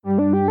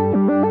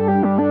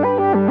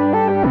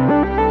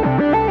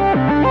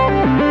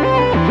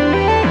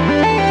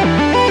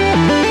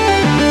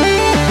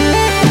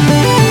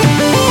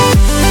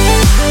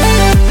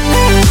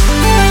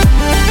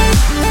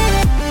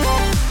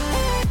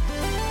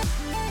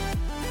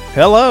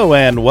Hello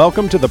and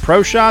welcome to the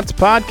Pro Shots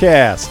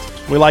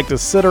Podcast. We like to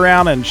sit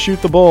around and shoot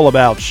the bull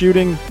about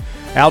shooting,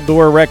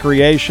 outdoor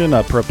recreation,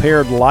 a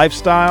prepared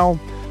lifestyle,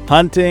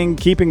 hunting,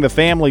 keeping the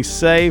family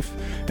safe,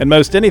 and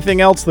most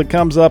anything else that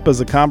comes up as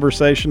the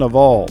conversation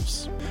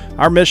evolves.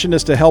 Our mission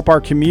is to help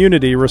our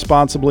community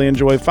responsibly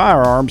enjoy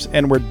firearms,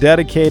 and we're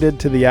dedicated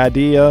to the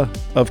idea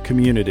of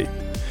community.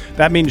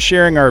 That means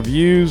sharing our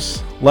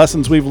views,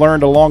 lessons we've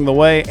learned along the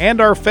way, and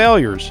our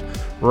failures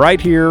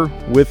right here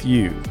with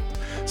you.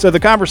 So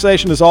the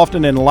conversation is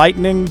often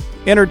enlightening,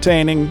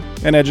 entertaining,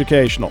 and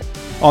educational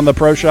on the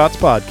Pro Shots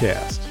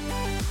Podcast.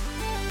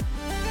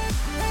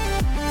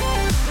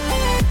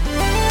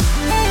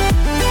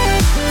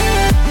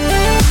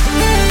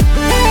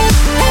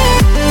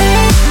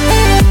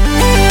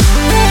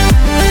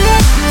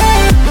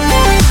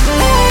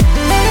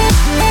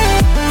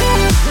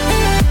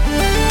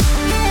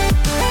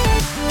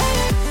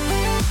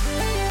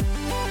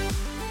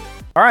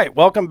 All right,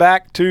 welcome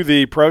back to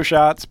the Pro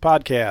Shots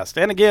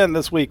Podcast. And again,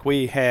 this week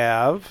we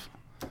have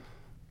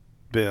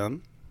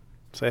Ben.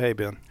 Say hey,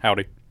 Ben.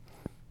 Howdy.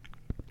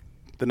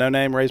 The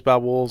no-name Raised by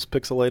Wolves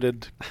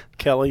pixelated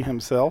Kelly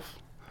himself.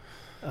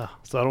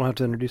 So I don't have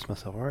to introduce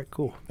myself. All right,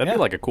 cool. That'd be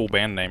like a cool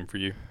band name for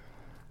you.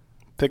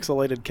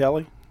 Pixelated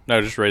Kelly? No,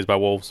 just Raised by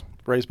Wolves.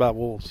 Raised by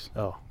Wolves.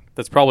 Oh.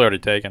 That's probably already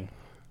taken.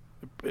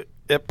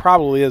 It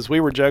probably is. We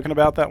were joking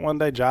about that one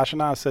day. Josh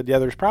and I said, yeah,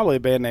 there's probably a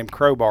band named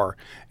Crowbar.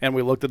 And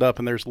we looked it up,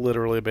 and there's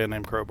literally a band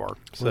named Crowbar.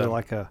 So they're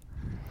like a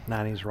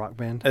 90s rock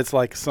band? It's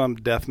like some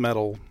death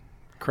metal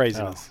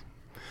craziness.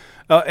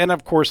 And,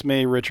 of course,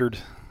 me, Richard,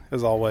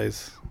 as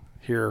always,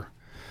 here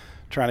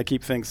trying to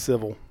keep things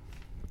civil.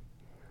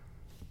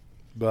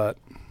 But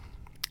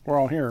we're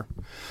all here.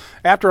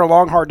 After a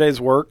long, hard day's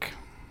work,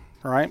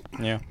 right?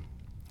 Yeah.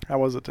 How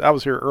was it? I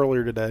was here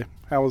earlier today.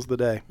 How was the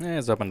day? Yeah,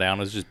 it's up and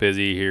down. It's just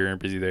busy here and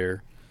busy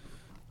there.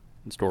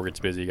 The store gets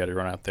busy. You got to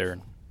run out there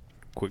and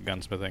quick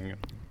gunsmithing.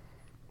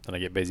 Then I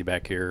get busy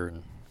back here.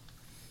 And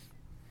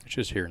it's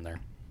just here and there.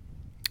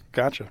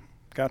 Gotcha.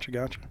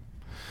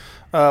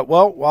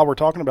 Well, while we're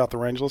talking about the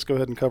range, let's go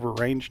ahead and cover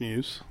range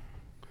news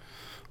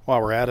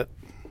while we're at it.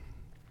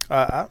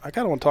 I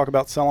kind of want to talk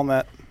about selling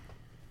that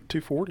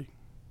 240.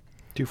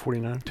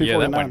 249? Yeah,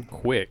 that went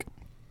quick.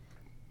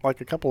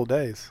 Like a couple of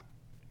days.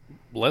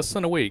 Less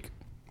than a week.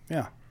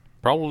 Yeah.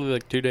 Probably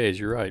like 2 days.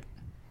 You're right.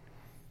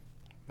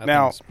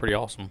 Now, it's pretty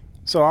awesome.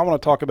 So I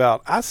want to talk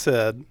about, I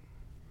said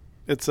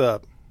it's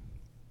a,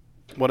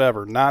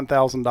 whatever,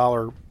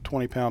 $9,000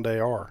 20-pound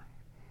AR.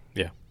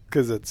 Yeah.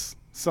 Because it's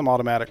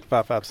semi-automatic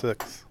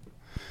 5.56.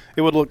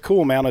 It would look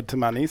cool mounted to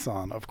my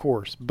Nissan, of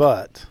course,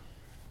 but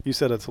you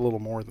said it's a little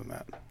more than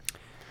that.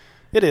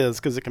 It is,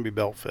 because it can be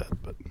belt fit.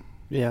 But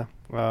Yeah.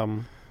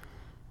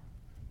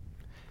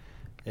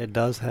 It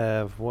does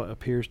have what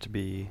appears to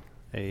be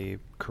a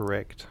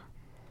correct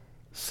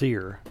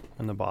sear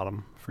in the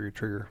bottom for your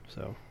trigger.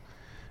 So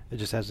it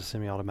just has a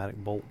semi-automatic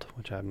bolt,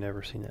 which I've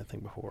never seen that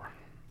thing before.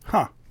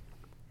 Huh.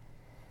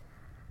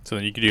 So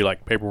then you could do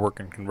like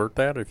paperwork and convert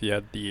that if you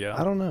had the...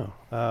 I don't know.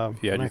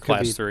 If you had and I your could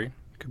Class be- 3.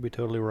 Could be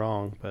totally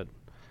wrong, but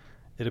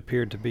it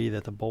appeared to be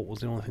that the bolt was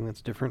the only thing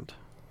that's different.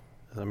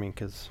 I mean,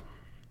 because...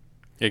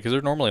 Yeah, because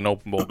they're normally an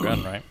open bolt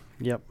gun, right?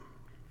 Yep.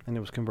 And it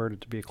was converted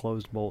to be a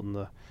closed bolt,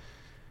 and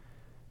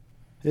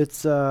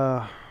it's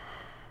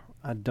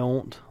I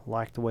don't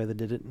like the way they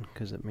did it,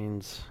 because it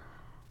means,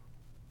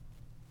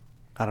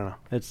 I don't know.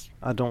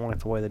 I don't like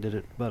the way they did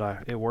it,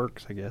 but it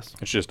works, I guess.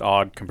 It's just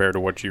odd compared to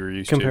what you were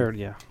used to. Compared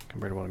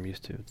to what I'm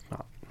used to. It's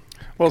not.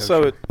 Well,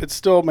 so kosher. it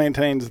still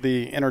maintains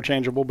the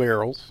interchangeable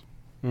barrels.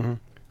 Mm-hmm.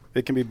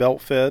 It can be belt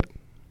fed.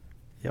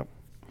 Yep.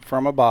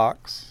 From a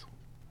box.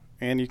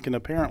 And you can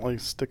apparently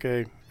stick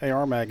a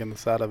AR mag in the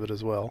side of it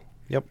as well.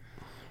 Yep.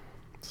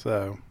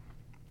 So,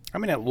 I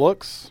mean, it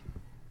looks,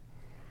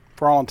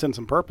 for all intents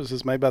and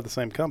purposes, made by the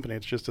same company.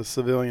 It's just a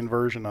civilian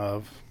version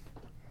of.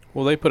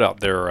 Well, they put out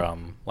their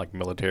like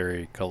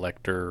military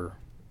collector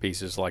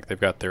pieces. Like they've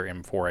got their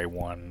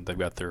M4A1, they've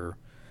got their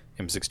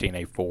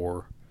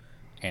M16A4,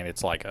 and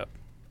it's like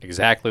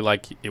exactly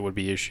like it would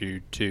be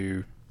issued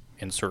to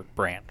insert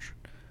branch.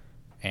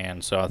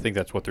 And so I think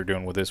that's what they're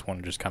doing with this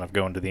one, just kind of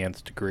going to the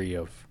nth degree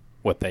of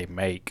what they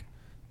make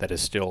that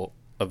is still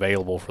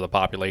available for the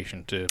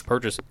population to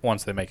purchase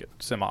once they make it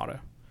semi-auto.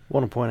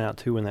 Want to point out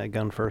too, when that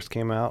gun first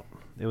came out,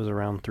 it was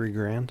around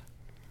 $3,000.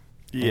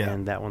 Yeah.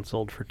 And that one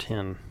sold for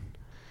 10.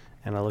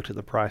 And I looked at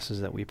the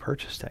prices that we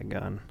purchased that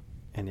gun,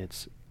 and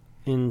it's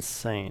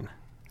insane.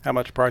 How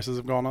much prices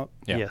have gone up?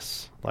 Yeah.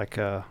 Yes. Like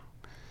the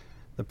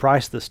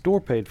price the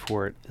store paid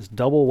for it is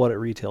double what it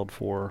retailed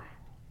for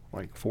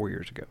like 4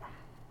 years ago.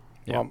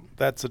 Yeah. Well,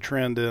 that's a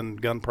trend in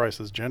gun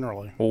prices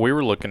generally. Well, we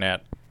were looking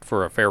at,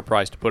 for a fair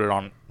price to put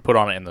on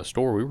it in the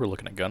store, we were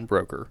looking at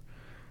Gunbroker,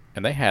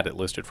 and they had it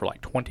listed for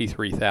like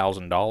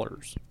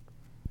 $23,000.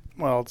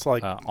 Well, it's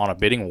like, On a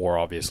bidding war,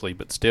 obviously,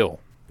 but still.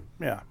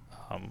 yeah.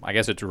 I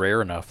guess it's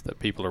rare enough that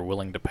people are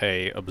willing to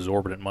pay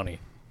absorbent money.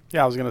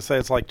 Yeah, I was going to say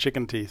it's like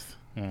chicken teeth.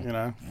 Mm. You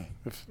know,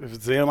 if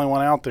it's the only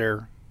one out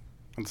there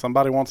and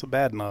somebody wants it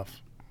bad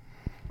enough,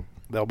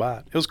 they'll buy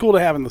it. It was cool to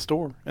have in the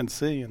store and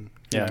see, and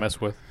Yeah, you know,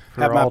 mess with.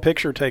 have my all-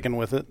 picture taken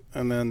with it,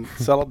 and then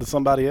sell it to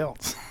somebody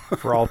else.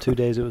 for all 2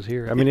 days it was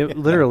here. I mean, it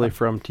literally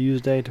from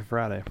Tuesday to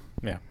Friday.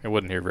 Yeah, it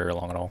wasn't here very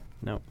long at all.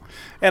 No.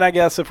 And I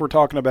guess if we're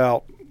talking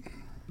about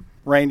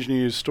range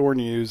news, store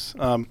news,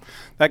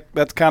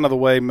 that's kind of the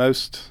way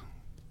most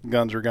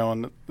guns are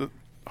going.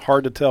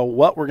 Hard to tell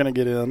what we're going to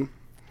get in,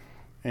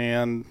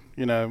 and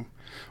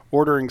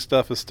ordering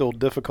stuff is still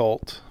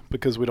difficult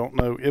because we don't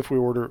know if we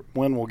order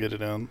when we'll get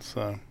it in.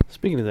 So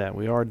Speaking of that,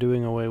 we are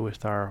doing away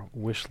with our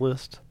wish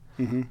list.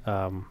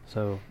 mm-hmm.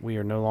 So we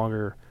are no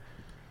longer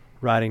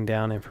writing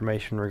down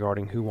information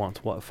regarding who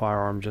wants what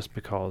firearm just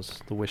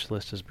because the wish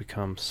list has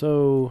become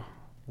so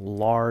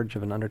large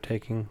of an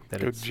undertaking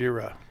that it's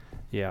Gojira.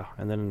 yeah.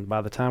 And then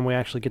by the time we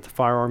actually get the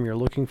firearm you're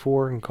looking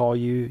for and call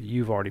you,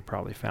 you've already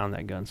probably found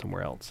that gun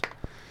somewhere else.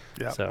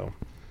 Yeah. So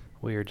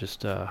we are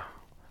just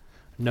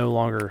no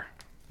longer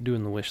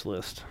doing the wish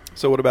list.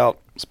 So what about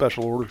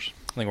special orders?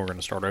 I think we're going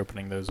to start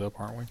opening those up,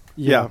 aren't we?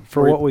 Yeah,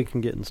 for we- what we can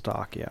get in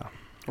stock. Yeah.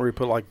 Where you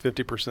put like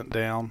 50%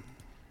 down?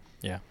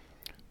 Yeah.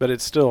 But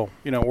it's still,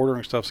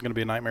 ordering stuff is going to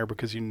be a nightmare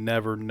because you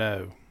never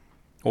know.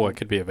 Well, it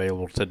could be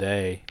available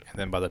today, and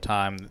then by the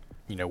time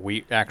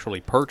we actually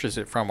purchase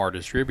it from our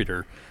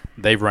distributor,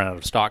 they've run out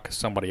of stock because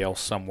somebody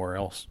else somewhere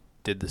else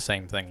did the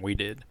same thing we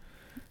did.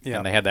 Yeah.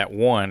 And they had that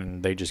one,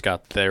 and they just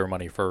got their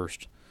money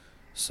first.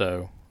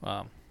 So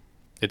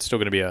it's still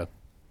going to be a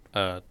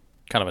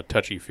kind of a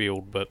touchy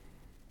field, but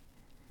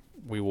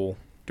we will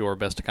do our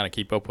best to kind of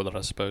keep up with it,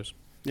 I suppose.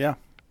 Yeah.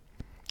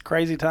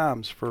 Crazy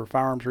times for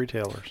firearms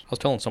retailers. I was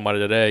telling somebody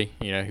today,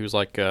 he was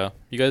like,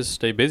 you guys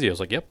stay busy. I was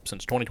like, yep,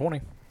 since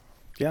 2020.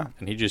 Yeah.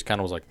 And he just kind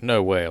of was like,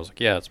 no way. I was like,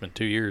 yeah, it's been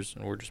 2 years,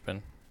 and we've just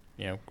been,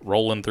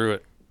 rolling through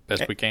it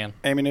best we can.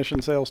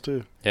 Ammunition sales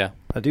too. Yeah.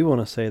 I do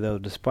want to say, though,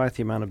 despite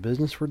the amount of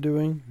business we're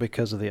doing,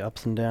 because of the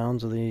ups and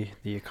downs of the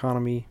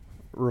economy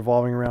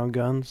revolving around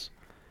guns,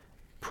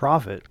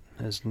 profit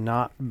has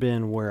not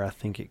been where I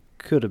think it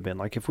could have been.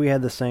 Like, if we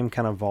had the same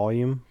kind of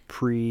volume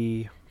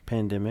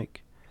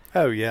pre-pandemic,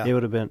 Oh, yeah. it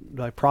would have been,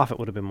 like, profit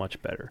would have been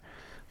much better.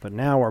 But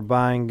now we're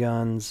buying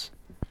guns.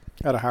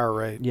 At a higher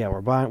rate. Yeah,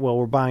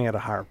 we're buying at a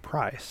higher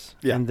price.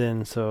 Yeah. And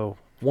then, so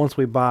once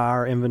we buy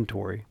our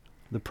inventory,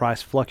 the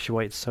price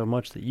fluctuates so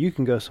much that you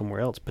can go somewhere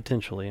else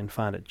potentially and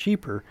find it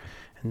cheaper,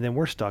 and then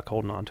we're stuck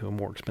holding on to a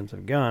more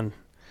expensive gun.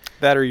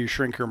 That or you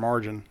shrink your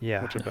margin,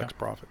 Yeah. which affects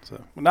profit.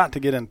 So, not to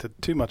get into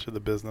too much of the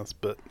business,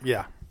 but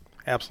yeah,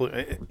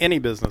 absolutely. Any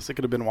business. It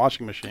could have been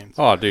washing machines.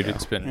 Oh, dude,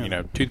 it's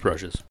been,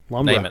 toothbrushes.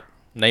 Lumber.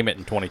 Name it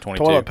in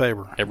 2022. Toilet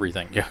paper.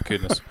 Everything. Yeah,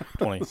 goodness.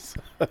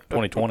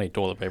 2020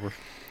 toilet paper.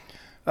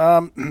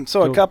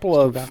 So a couple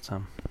Still of... got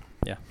some.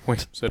 Yeah,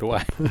 so do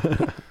I.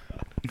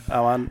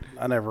 Oh,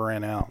 I never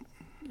ran out.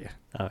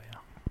 Oh, yeah.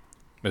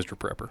 Mr.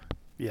 Prepper.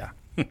 Yeah.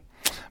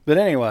 But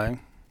anyway,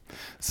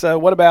 so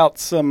what about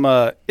some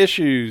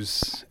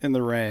issues in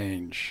the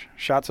range?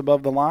 Shots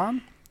above the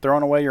line?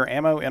 Throwing away your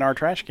ammo in our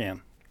trash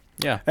can.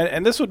 Yeah.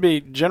 And this would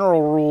be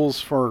general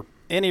rules for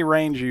any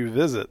range you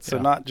visit, so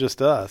Yeah. not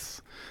just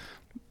us.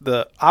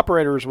 The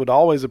operators would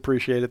always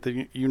appreciate it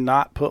that you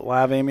not put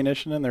live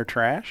ammunition in their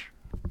trash.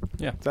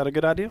 Yeah. Is that a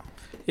good idea?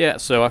 Yeah,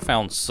 so I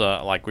found,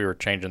 like we were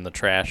changing the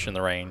trash in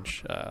the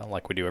range,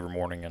 like we do every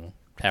morning and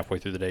halfway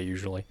through the day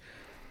usually.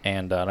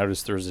 And I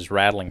noticed there was this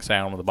rattling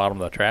sound on the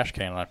bottom of the trash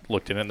can. And I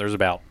looked in it, and there's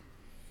about,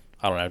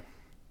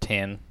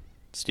 10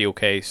 steel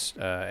case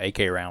AK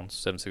rounds,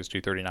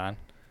 7.62 39.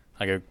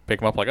 I go pick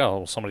them up like, oh,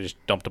 well, somebody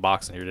just dumped a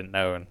box in here, didn't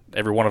know. And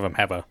every one of them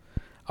have a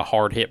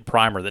hard hit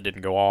primer that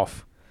didn't go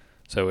off.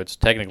 So it's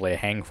technically a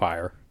hang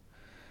fire.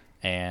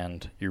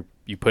 And you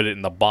put it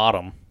in the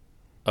bottom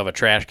of a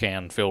trash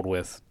can filled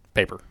with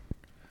paper.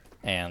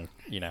 And,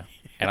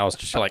 and I was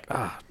just like,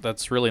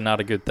 that's really not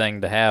a good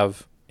thing to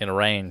have in a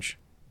range.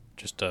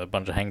 Just a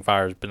bunch of hang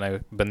fires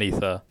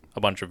beneath a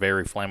bunch of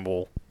very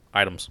flammable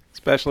items.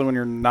 Especially when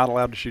you're not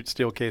allowed to shoot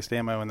steel-cased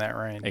ammo in that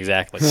range.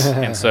 Exactly.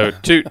 And so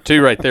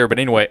two right there. But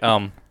anyway,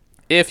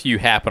 if you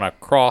happen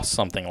across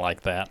something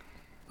like that,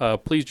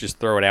 please just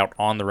throw it out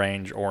on the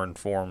range or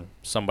inform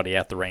somebody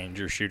at the range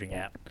you're shooting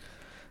at.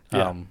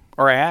 Yeah.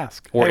 Or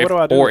ask. Or hey, if, what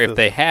do I do or with if this?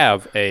 they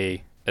have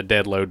a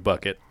dead load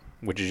bucket,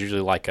 which is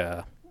usually like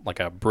a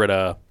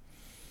Brita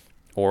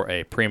or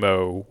a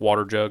Primo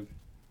water jug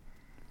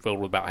filled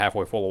with about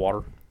halfway full of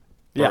water.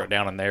 Throw Yeah. it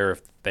down in there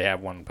if they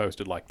have one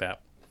posted like that.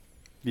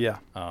 Yeah.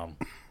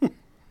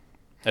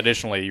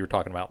 Additionally, you were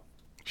talking about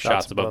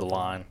shots above the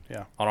line.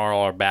 Yeah. On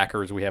all our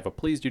backers, we have a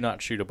please do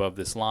not shoot above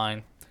this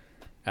line.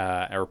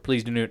 Or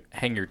please do not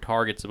hang your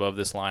targets above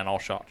this line. All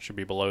shots should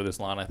be below this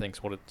line, I think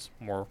is what it's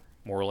more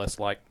or less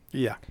like.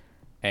 Yeah.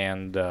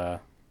 And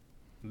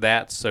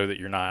that's so that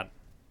you're not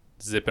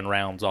zipping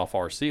rounds off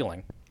our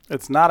ceiling.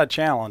 It's not a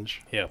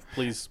challenge. Yeah,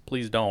 please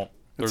don't.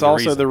 It's There's a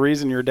also reason. the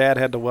reason your dad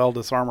had to weld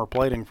this armor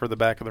plating for the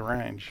back of the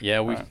range.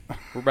 Yeah, we're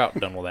about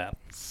done with that.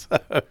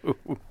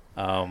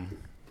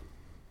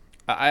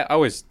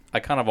 I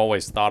kind of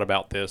always thought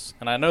about this,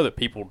 and I know that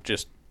people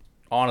just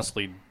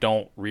honestly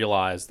don't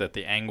realize that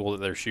the angle that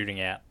they're shooting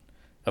at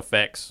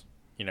affects,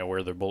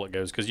 where their bullet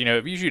goes. Because,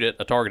 if you shoot at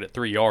a target at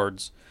 3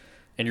 yards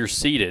and you're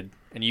seated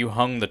and you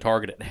hung the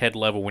target at head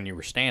level when you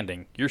were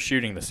standing, you're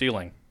shooting the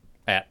ceiling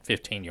at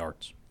 15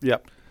 yards.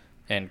 Yep.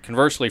 And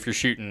conversely, if you're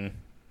shooting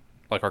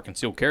like our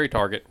concealed carry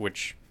target,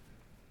 which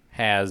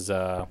has,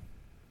 I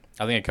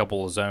think, a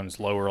couple of zones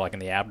lower, like in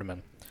the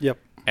abdomen, Yep.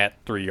 at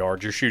 3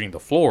 yards, you're shooting the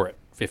floor at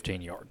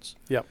 15 yards.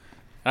 Yep.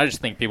 I just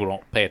think people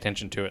don't pay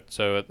attention to it.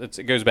 So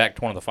it goes back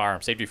to one of the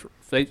firearm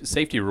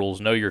safety rules: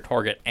 know your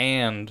target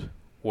and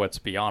what's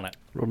beyond it.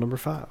 Rule number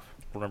 5.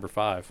 Rule number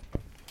 5.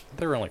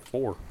 There are only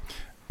 4,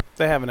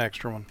 They have an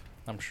extra one.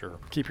 I'm sure.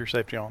 Keep your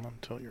safety on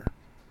until you're.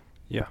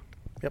 Yeah.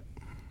 Yep.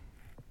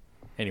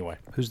 Anyway,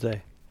 Who's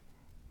they?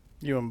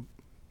 You and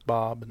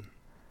Bob and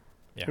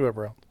Yeah.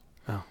 whoever else.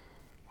 Oh.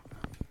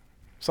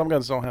 Some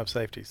guns don't have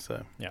safety,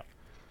 so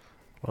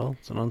Well,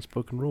 it's an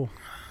unspoken rule.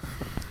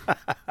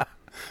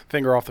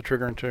 finger off the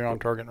trigger until you're on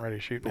target and ready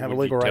to shoot. And have a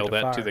would legal you right tell to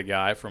that fire. to the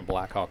guy from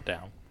Black Hawk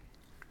Down?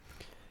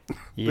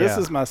 Yeah. This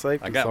is my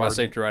safety. I got my sergeant.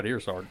 safety right here,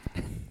 Sergeant.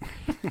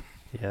 Yeah,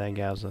 that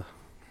guy's a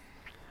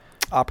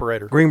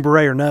Operator. Green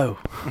Beret or no.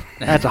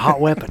 That's a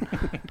hot weapon.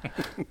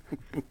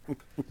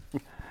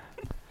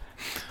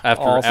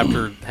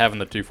 After having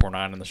the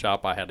 249 in the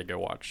shop, I had to go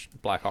watch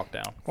Black Hawk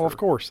Down. Well, of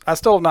course. I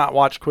still have not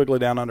watched Quigley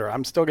Down Under.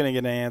 I'm still going to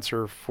get an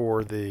answer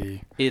for the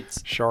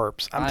It's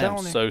Sharps. I'm I am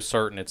telling you. so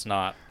certain it's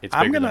not. It's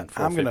I'm bigger gonna than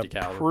 450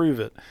 caliber. prove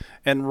it.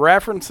 And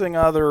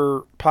referencing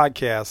other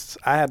podcasts,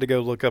 I had to go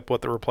look up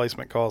what the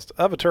replacement cost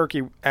of a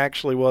turkey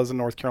actually was in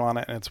North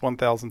Carolina, and it's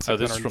 $1,617. Oh,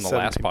 this is from the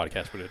last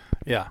podcast we did.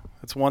 Yeah,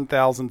 it's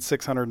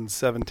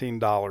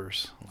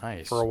 $1,617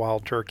 Nice. for a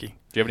wild turkey.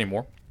 Do you have any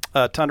more?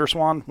 Tundra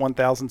swan,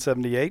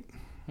 $1,078.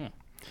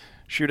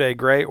 Shoot a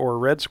gray or a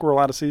red squirrel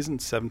out of season,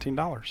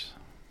 $17.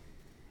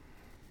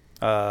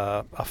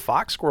 A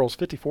fox squirrel's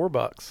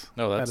 $54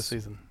 No, out of that's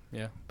season.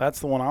 yeah. That's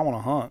the one I want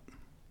to hunt.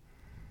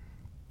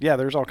 Yeah,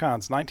 there's all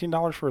kinds.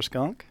 $19 for a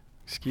skunk.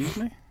 Excuse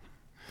me.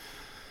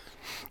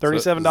 $37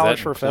 Does that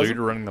for a include pheasant.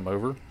 running them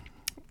over?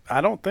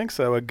 I don't think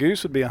so. A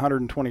goose would be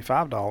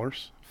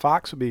 $125.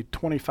 Fox would be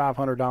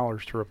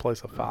 $2,500 to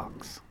replace a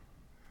fox.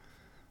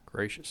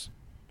 Gracious.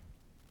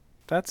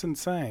 That's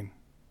insane.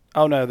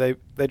 Oh no, they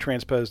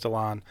transposed a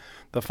line.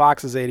 The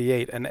fox is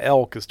 $88, and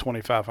elk is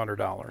 $2,500.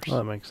 Well,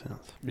 that makes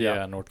sense.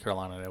 Yeah, North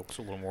Carolina elk's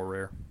a little more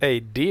rare. A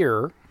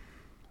deer,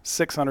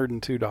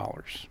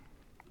 $602.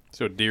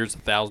 So a deer's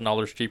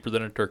 $1,000 cheaper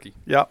than a turkey.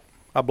 Yep.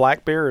 A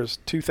black bear is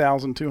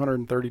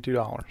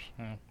 $2,232.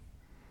 Hmm.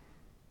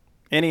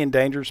 Any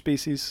endangered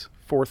species,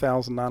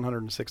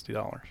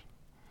 $4,960.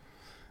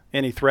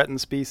 Any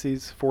threatened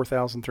species,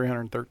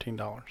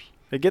 $4,313.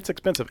 It gets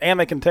expensive, and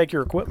they can take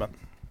your equipment.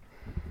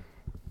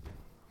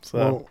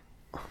 So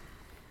Well,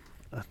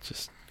 I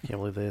just can't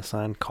believe they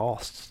assign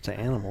costs to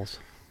animals.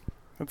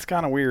 it's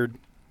kind of weird,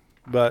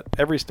 but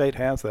every state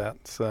has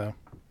that. So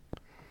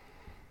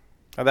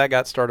that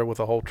got started with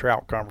a whole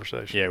trout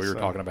conversation. Yeah, we were so.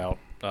 talking about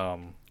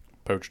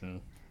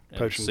poaching. And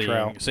Poaching seeing,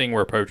 trout. Seeing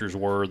where poachers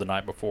were the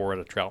night before at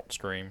a trout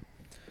stream.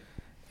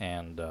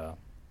 And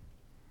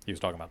he was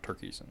talking about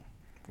turkeys, and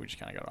we just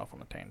kind of got off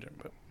on a tangent.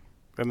 But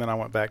And then I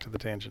went back to the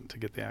tangent to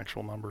get the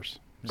actual numbers.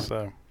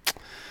 So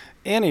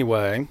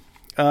anyway,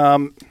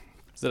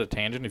 is it a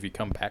tangent if you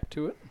come back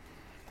to it?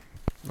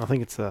 I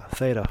think it's a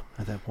theta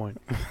at that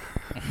point.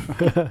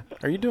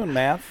 are you doing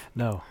math?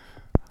 No,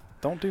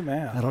 Don't do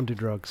math. I don't do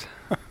drugs.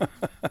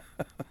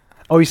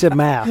 Oh, you said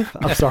math.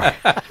 I'm sorry.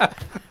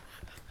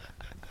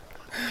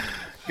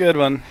 Good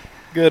one.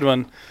 Good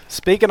one.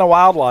 Speaking of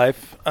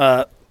wildlife,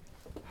 I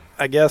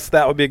guess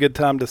that would be a good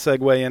time to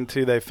segue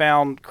into they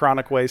found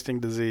chronic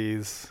wasting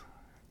disease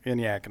in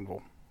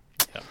Yadkinville.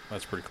 Yeah,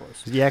 that's pretty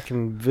close.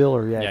 Yadkinville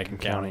or Yadkin Yadkin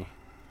County?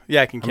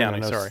 Yadkin I mean, I County,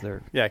 noticed sorry.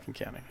 they're- Yadkin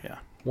County, yeah.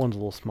 One's a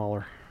little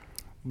smaller.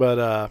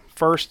 But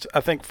first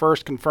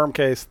confirmed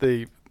case,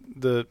 the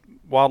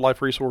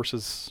Wildlife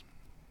Resources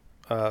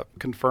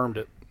confirmed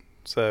it.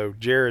 So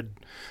Jared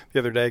the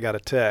other day got a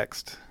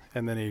text,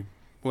 and then he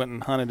went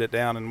and hunted it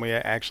down, and we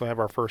actually have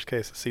our first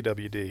case of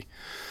CWD.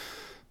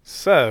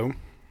 So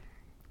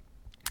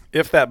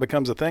if that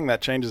becomes a thing,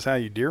 that changes how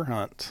you deer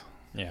hunt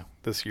Yeah,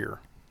 this year,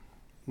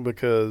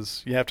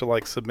 because you have to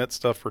like submit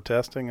stuff for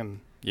testing,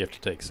 and you have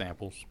to take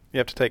samples. you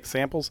have to take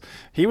samples.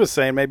 He was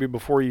saying maybe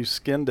before you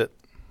skinned it.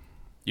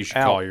 You should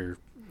Out. call your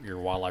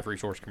Wildlife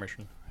Resource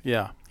Commission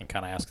Yeah. and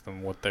kind of ask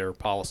them what their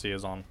policy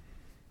is on,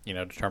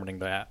 determining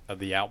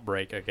the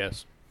outbreak, I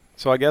guess.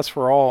 So I guess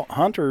for all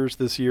hunters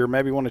this year,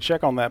 maybe want to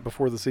check on that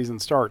before the season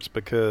starts,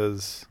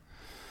 because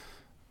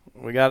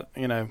we got,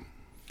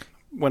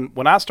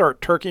 when I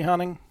start turkey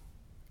hunting,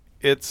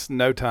 it's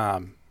no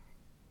time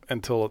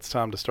until it's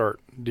time to start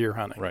deer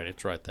hunting. Right,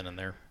 it's right then and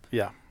there.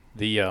 Yeah.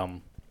 The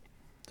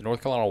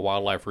North Carolina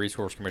Wildlife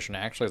Resource Commission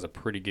actually has a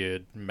pretty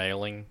good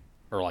mailing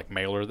or like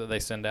mailer that they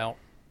send out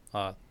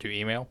to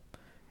email.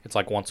 It's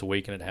like once a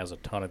week, and it has a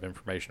ton of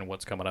information on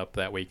what's coming up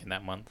that week and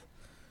that month.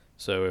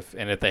 So if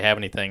they have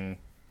anything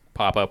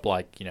pop up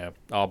like,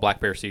 black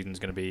bear season is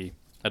going to be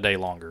a day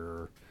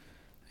longer,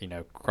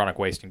 or, chronic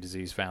wasting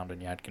disease found in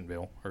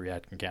Yadkinville or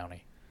Yadkin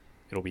County,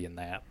 it'll be in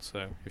that.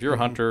 So if you're a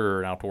hunter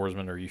or an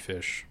outdoorsman or you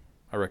fish,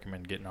 I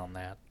recommend getting on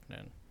that.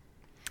 And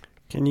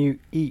Can you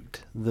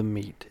eat the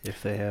meat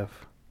if they have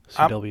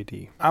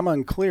CWD? I'm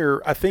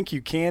unclear. I think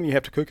you can. You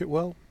have to cook it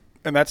well.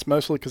 And that's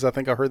mostly because I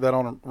think I heard that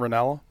on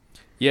Ranella.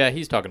 Yeah,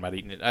 he's talking about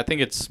eating it. I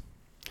think it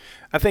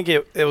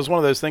was one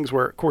of those things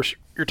where, of course,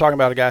 you're talking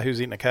about a guy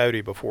who's eaten a coyote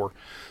before.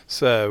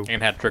 So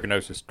and had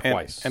trichinosis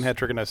twice. And had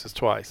trichinosis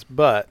twice.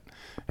 But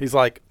he's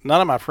like,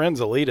 none of my friends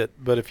will eat it,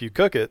 but if you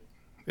cook it,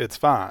 it's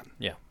fine.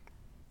 Yeah.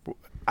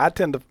 I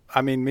tend to,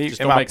 I mean, me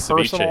Just in don't my make ceviche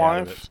personal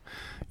out of life, it.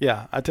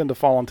 yeah, I tend to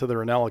fall into the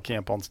Ranella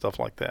camp on stuff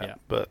like that. Yeah.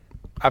 But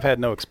I've had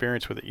no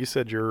experience with it. You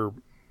said your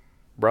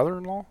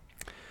brother-in-law?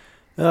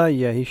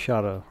 Yeah, he he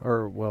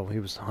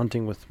was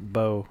hunting with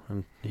bow,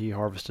 and he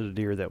harvested a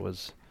deer that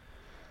was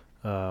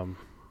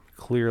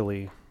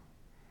clearly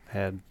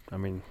had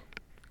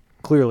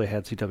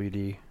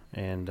CWD,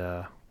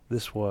 and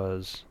this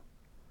was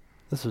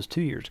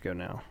 2 years ago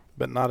now.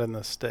 But not in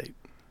this state.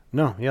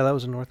 No, yeah, that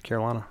was in North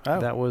Carolina. Oh.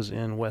 That was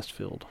in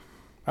Westfield.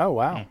 Oh,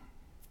 wow. Hmm.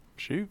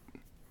 Shoot.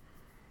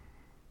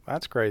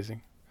 That's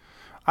crazy.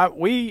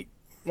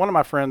 One of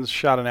my friends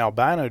shot an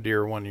albino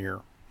deer one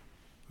year.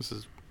 This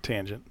is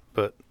tangent,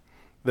 but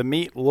the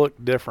meat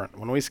looked different.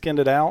 When we skinned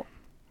it out,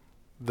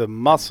 the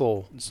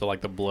muscle, So like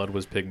the blood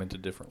was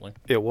pigmented differently.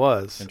 it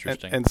was.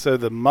 Interesting. And so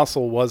the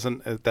muscle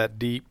wasn't at that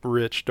deep,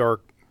 rich,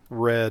 dark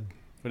red.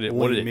 What did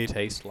lean it meat.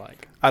 taste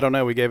like? I don't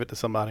know. We gave it to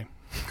somebody.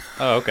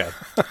 Oh, okay.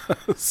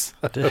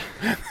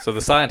 So the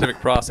scientific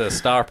process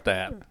stopped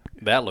that.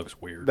 That looks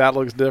weird. That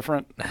looks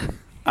different.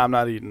 I'm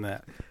not eating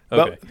that.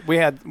 Okay.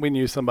 But we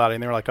knew somebody,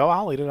 and they were like, "Oh,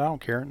 I'll eat it. I don't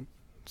care." And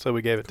so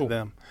we gave it Cool. to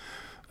them.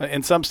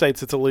 In some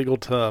states, it's illegal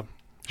to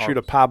shoot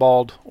a Harvest.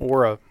 piebald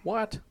or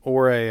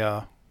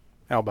a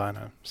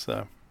albino.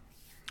 So,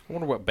 I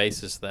wonder what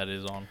basis that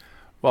is on.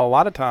 well, a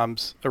lot of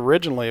times,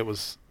 originally it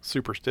was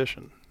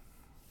superstition.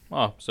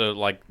 Oh, so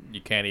like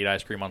you can't eat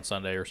ice cream on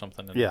Sunday or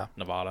something in Yeah.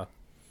 Nevada.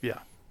 Yeah.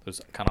 Those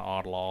kind of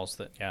odd laws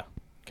that, yeah.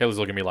 Kelly's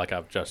looking at me like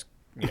I've just,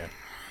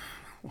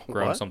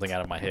 grown What? something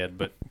out of my head.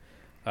 But,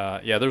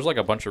 yeah, there's like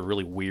a bunch of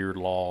really weird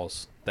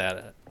laws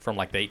that from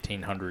like the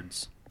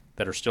 1800s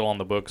that are still on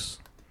the books.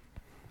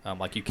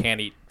 Like you can't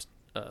eat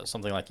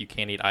something like you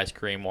can't eat ice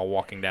cream while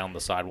walking down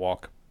the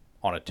sidewalk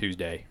on a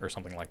Tuesday or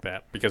something like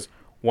that. Because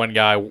one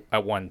guy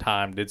at one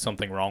time did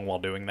something wrong while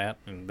doing that,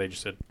 and they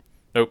just said,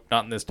 nope,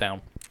 not in this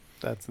town.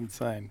 That's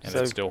insane. And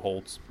So it still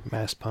holds.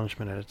 Mass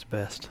punishment at its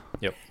best.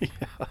 Yep.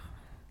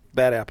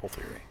 bad apple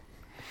theory.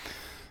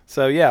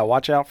 So yeah,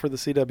 watch out for the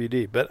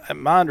CWD. But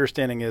my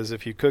understanding is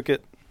if you cook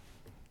it,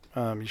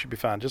 you should be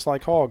fine. Just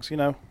like hogs,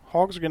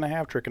 hogs are going to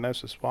have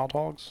trichinosis. Wild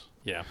hogs.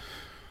 Yeah.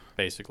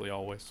 Basically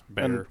always.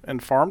 Better.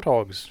 And farmed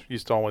hogs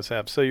used to always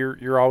have. So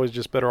you're always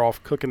just better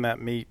off cooking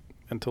that meat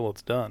until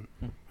it's done,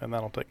 and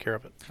that'll take care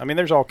of it. I mean,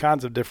 there's all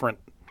kinds of different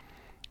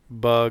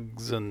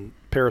bugs and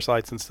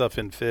parasites and stuff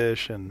in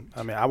fish, and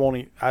I mean,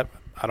 I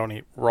don't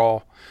eat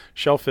raw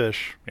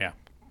shellfish. Yeah.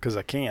 Because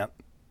I can't,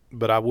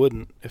 but I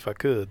wouldn't if I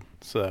could.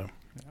 So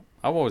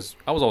I was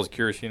always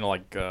curious,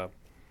 like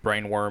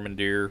brain worm and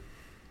deer,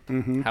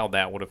 how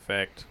that would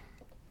affect,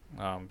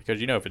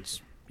 because if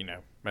it's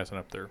messing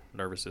up their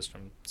nervous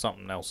system,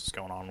 something else is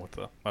going on with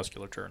the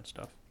musculature and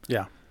stuff.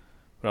 yeah,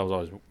 But I was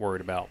always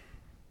worried about,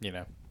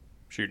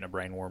 shooting a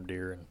brain worm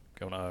deer and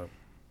going, oh,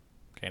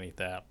 can't eat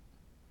that.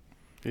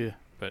 yeah.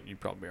 But you'd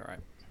probably be all right.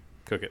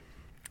 Cook it.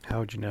 How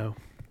would you know?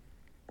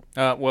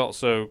 Well,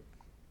 so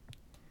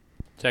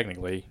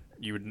technically,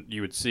 you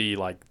would see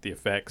like the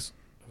effects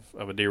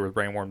of a deer with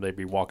brain worm. They'd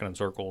be walking in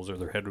circles, or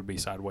their head would be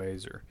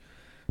sideways, or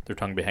their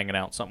tongue would be hanging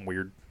out, something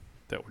weird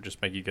that would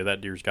just make you go,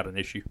 that deer's got an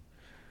issue.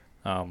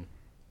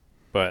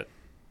 But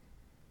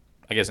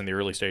I guess in the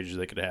early stages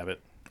they could have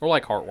it, or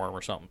like heartworm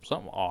or something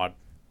odd,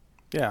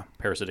 Yeah.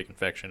 parasitic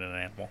infection in an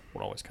animal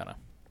would always kind of.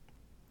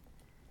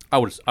 I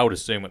would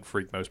assume it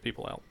freak most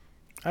people out.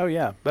 Oh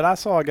yeah, but I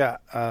saw a guy.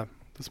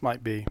 This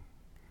might be.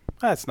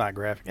 That's not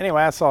graphic.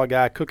 Anyway, I saw a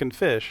guy cooking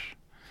fish,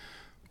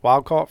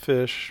 wild caught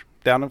fish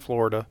down in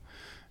Florida,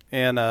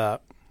 and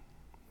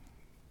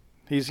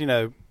he's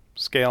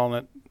scaling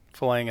it,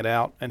 filleting it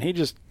out, and he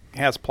just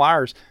has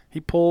pliers. He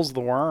pulls the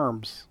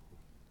worms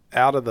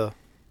out of the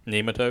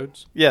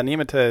nematodes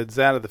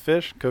out of the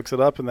fish, cooks it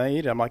up, and they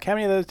eat it. I'm like, how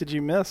many of those did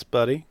you miss,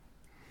 buddy?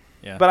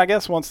 Yeah. But I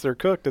guess once they're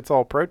cooked, it's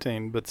all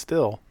protein. But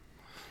still,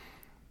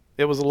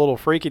 it was a little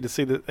freaky to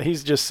see that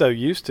he's just so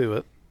used to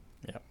it.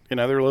 Yeah.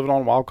 They're living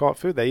on wild caught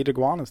food. They eat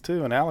iguanas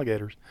too and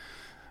alligators.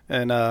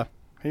 And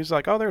he's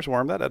like, oh, there's a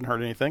worm. That doesn't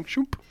hurt anything.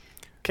 Shoop.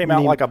 Came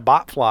out like a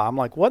bot fly. I'm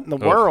like, what in the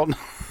world?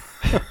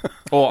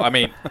 Well, I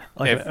mean,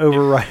 Like an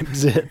overripe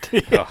zit.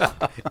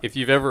 if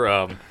you've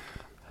ever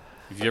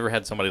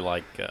had somebody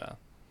like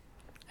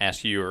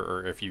ask you,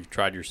 or if you've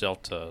tried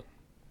yourself to,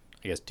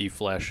 I guess,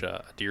 deflesh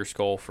a deer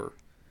skull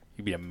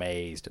you'd be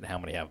amazed at how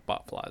many have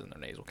bot flies in their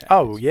nasal cavities.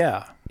 Oh,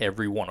 yeah.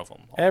 Every one of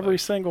them. Every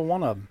single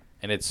one of them.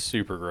 And it's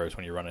super gross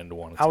when you run into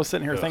one. I was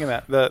sitting here thinking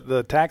that.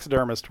 The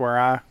taxidermist where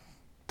I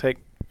take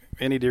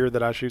any deer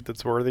that I shoot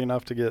that's worthy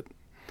enough to get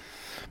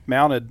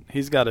mounted,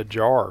 he's got a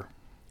jar.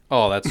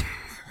 Oh,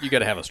 you got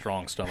to have a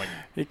strong stomach.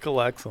 He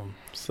collects them.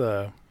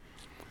 So,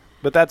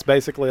 but that's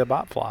basically a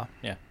bot fly.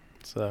 Yeah.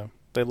 So,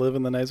 They live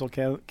in the nasal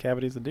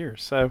cavities of deer.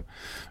 So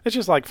it's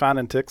just like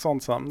finding ticks on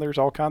something. There's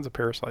all kinds of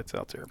parasites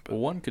out there. But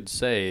Well, one could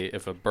say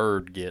if a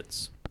bird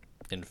gets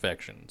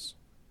infections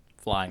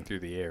flying through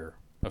the air,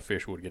 a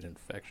fish would get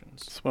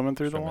infections swimming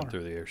through the swimming water.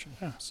 through the ocean.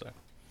 Yeah. So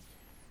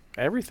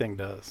Everything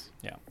does.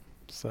 Yeah.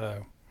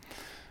 So,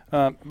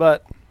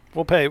 but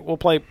we'll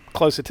play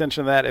close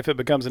attention to that. If it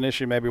becomes an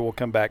issue, maybe we'll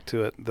come back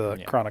to it. The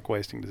Yeah. chronic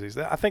wasting disease.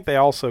 I think they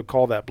also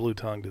call that blue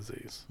tongue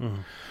disease. Mhm.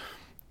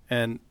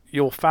 And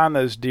you'll find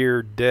those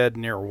deer dead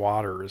near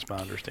water, is my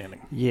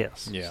understanding.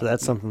 Yes. Yeah. So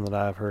that's something that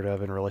I've heard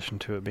of in relation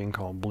to it being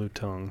called blue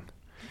tongue.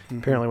 Mm-hmm.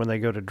 Apparently, when they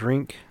go to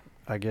drink,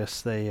 I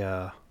guess they,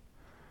 I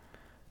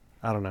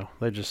don't know,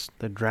 they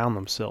drown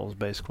themselves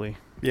basically.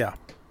 Yeah.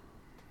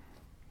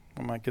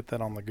 I might get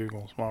that on the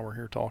Googles while we're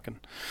here talking.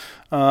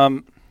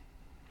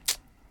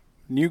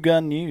 New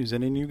gun news.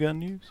 Any new gun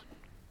news?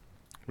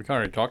 we kind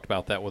of already talked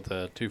about that with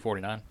the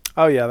 249.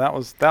 Oh yeah, that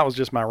was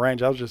just my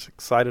range. I was just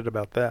excited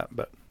about that.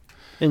 But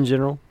In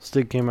general,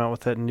 Stig came out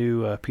with that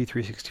new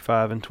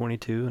P365 and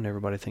 22, and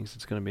everybody thinks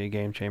it's going to be a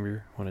game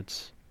changer when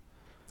it's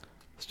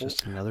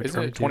just another Isn't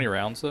it 22. 20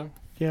 rounds though?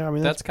 Yeah, I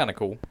mean That's kind of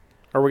cool.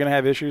 are we gonna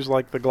have issues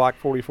like the Glock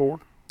 44?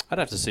 I'd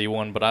have to see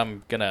one, but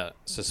I'm gonna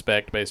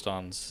suspect based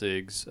on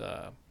Sig's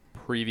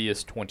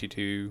previous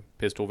 22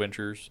 pistol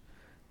ventures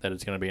that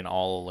it's gonna be an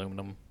all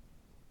aluminum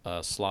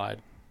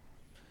slide,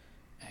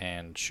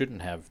 and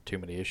shouldn't have too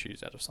many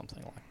issues out of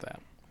something like that.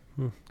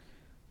 Hmm.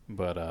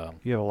 But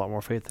you have a lot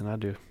more faith than I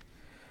do.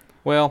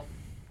 well,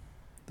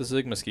 the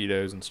Sig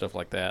mosquitoes and stuff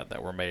like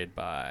that were made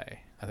by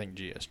I think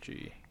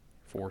GSG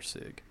for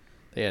Sig.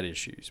 They had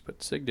issues,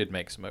 but Sig did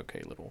make some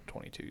okay little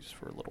 22s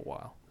for a little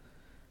while.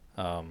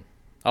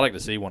 I'd like to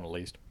see one at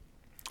least.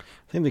 I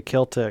think the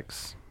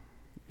Keltecs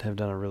have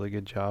done a really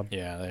good job.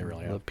 Yeah, they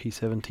really The have.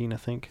 P17, I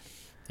think.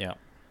 Yeah.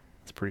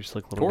 It's a pretty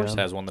slick little Taurus gun.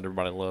 has one that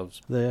everybody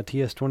loves. The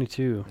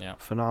TS22, Yeah.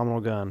 phenomenal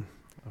gun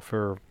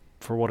for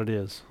what it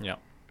is. Yeah.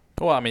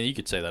 Well, I mean, you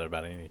could say that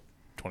about any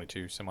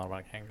 22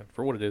 semi-automatic handgun.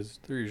 For what it is,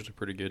 they're usually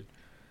pretty good.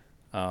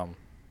 I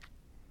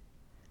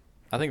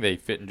think they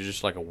fit into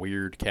just like a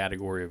weird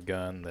category of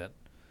gun that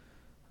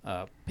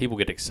people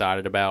get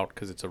excited about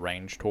because it's a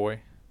range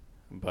toy.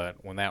 But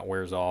when that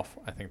wears off,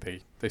 I think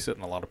they sit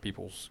in a lot of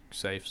people's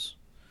safes.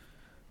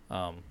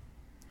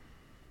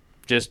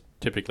 Just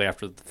typically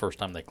after the first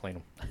time they clean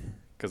them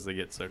because they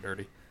get so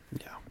dirty.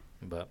 Yeah.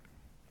 But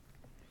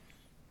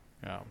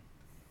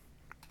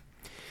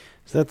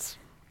So that's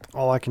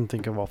all I can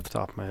think of off the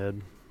top of my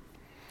head.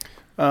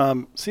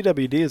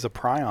 CWD is a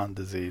prion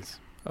disease.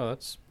 oh,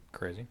 that's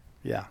crazy.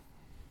 Yeah.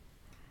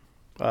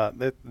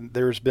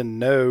 There's been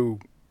no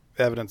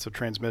evidence of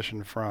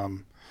transmission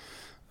from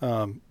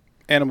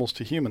animals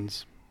to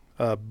humans,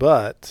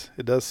 but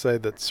it does say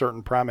that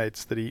certain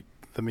primates that eat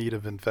the meat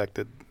of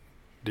infected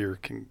deer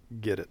can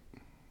get it.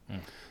 Mm.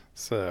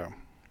 So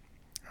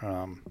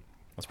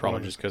That's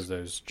probably just because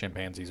those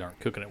chimpanzees aren't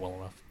cooking it well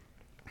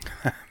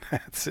enough.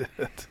 that's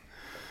it.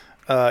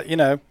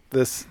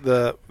 This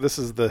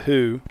is the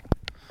WHO.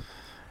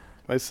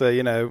 They say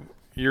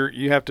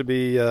you have to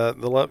be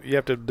you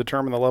have to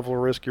determine the level of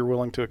risk you're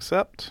willing to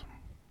accept.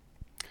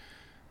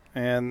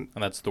 And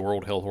And that's the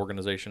World Health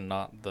Organization,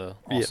 not the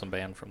awesome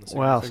band from the 60s.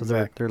 Wow, so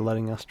exactly. they're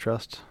letting us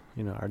trust,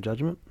 our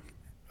judgment.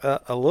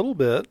 a little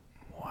bit.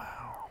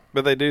 Wow.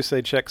 But they do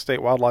say check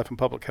state wildlife and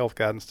public health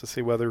guidance to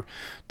see whether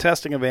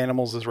testing of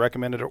animals is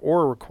recommended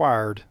or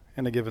required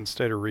in a given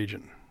state or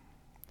region.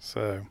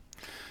 So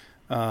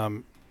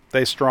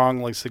they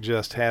strongly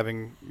suggest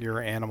having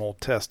your animal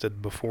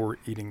tested before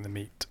eating the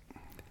meat.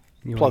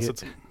 You Plus, wanna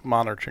it's a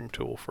monitoring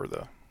tool for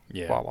the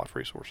Yeah. wildlife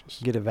resources.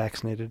 get it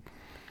vaccinated.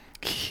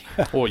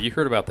 Well, you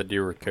heard about the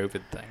deer with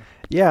COVID thing.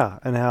 Yeah,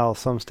 and how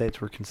some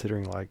states were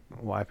considering like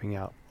wiping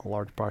out a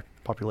large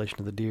population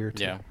of the deer.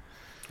 Yeah.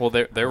 Well,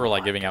 they were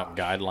like giving out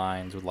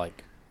guidelines with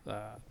like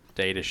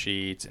data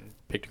sheets and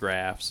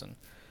pictographs and,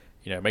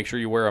 make sure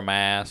you wear a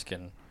mask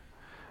and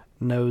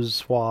Nose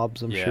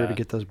swabs, I'm sure, to Yeah.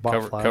 get those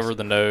bot flies. cover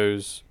the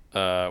nose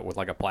with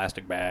like a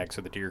plastic bag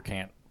so the deer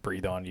can't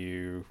breathe on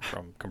you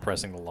from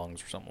compressing the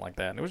lungs or something like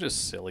that. And it was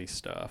just silly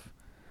stuff.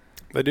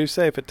 They do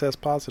say if it tests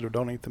positive,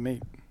 don't eat the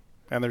meat.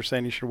 And they're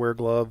saying you should wear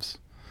gloves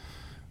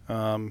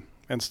and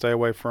stay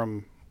away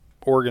from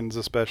organs,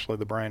 especially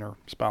the brain or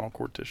spinal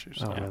cord tissues.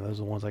 Oh, man, those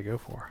are the ones I go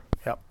for.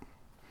 Yep.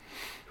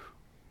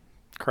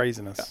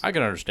 Craziness. I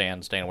can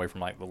understand staying away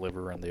from like the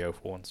liver and the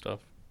offal and stuff.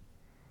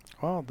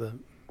 Well,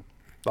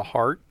 the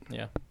heart,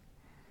 Yeah.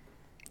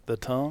 the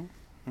tongue,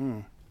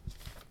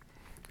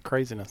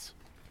 craziness.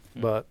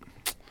 Mm. But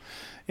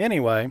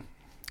anyway,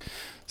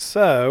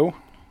 so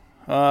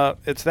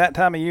it's that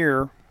time of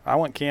year. I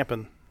went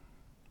camping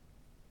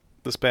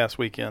this past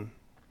weekend.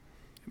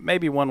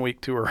 Maybe 1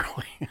 week too early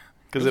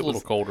Because it was a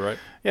little cold, right?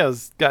 Yeah,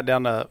 it got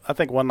down to, I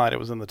think one night it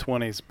was in the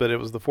 20s, but it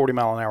was the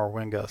 40-mile-an-hour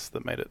wind gusts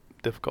that made it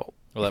difficult.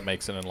 Well, that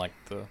makes it in like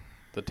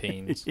the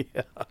teens,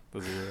 Yeah.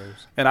 the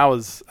zeros. And I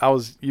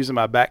was using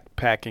my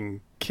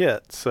backpacking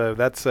kit, so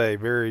that's a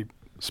very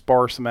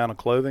sparse amount of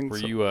clothing. Were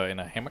So- you in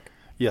a hammock?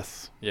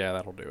 Yes. Yeah,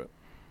 that'll do it.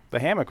 The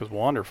hammock was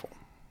wonderful.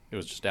 It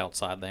was just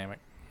outside the hammock.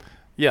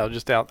 Yeah,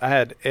 just out. I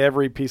had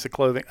every piece of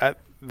clothing.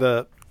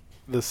 The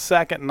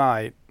second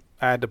night,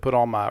 I had to put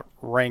on my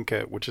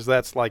raincoat,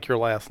 that's like your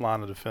last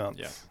line of defense.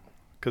 Yeah.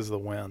 Because of the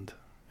wind,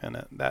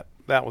 and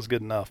that was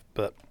good enough.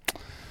 But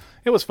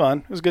it was fun.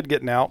 It was good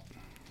getting out,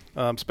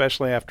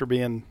 especially after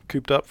being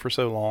cooped up for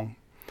so long.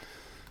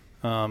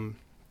 And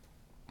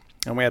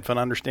we had fun.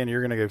 Understanding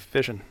you're going to go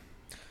fishing.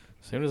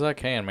 As soon as I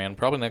can, man.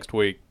 Probably next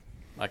week.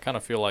 I kind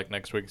of feel like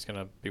next week is going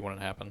to be when it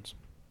happens.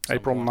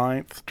 April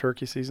 9th,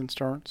 turkey season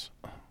starts.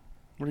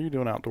 What are you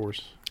doing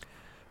outdoors?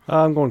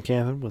 I'm going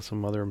camping with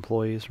some other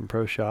employees from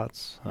Pro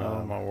Shots.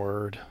 Oh, my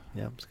word.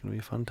 Yeah, it's going to be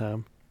a fun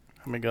time.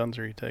 How many guns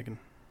are you taking?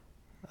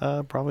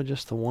 Probably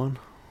just the one.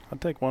 I'd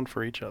take one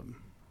for each of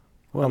them.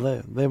 Well,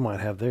 they might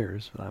have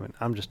theirs. But I mean,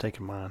 I'm just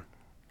taking mine.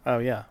 Oh,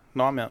 yeah.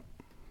 No, I meant.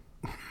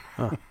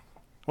 Huh.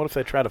 What if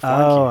they try to find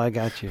you? Oh, I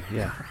got you.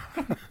 Yeah.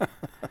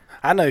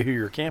 I know who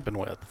you're camping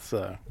with,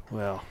 so.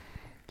 Well,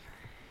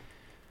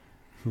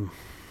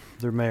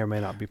 there may or may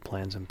not be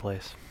plans in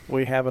place.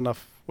 We have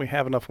enough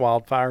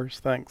wildfires,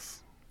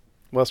 thanks.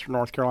 Western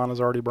North Carolina's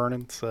already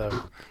burning,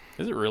 so.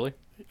 Is it really?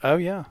 Oh,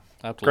 yeah.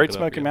 I have to Great look it up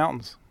Smoky again.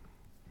 Mountains.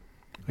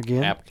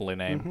 Again? Aptly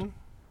named. Mhm.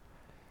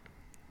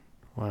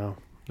 Wow.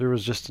 There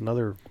was just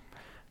another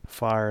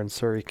fire in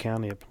Surrey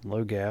County up in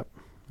Low Gap,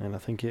 and I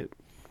think it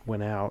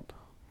went out.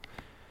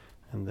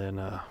 And then,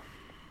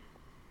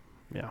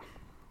 yeah.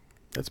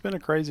 It's been a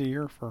crazy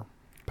year for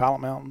Pilot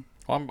Mountain.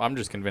 Well, I'm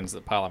just convinced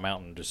that Pilot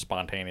Mountain just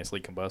spontaneously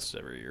combusts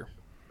every year.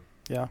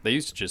 Yeah. They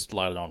used to just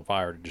light it on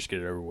fire to just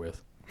get it over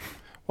with.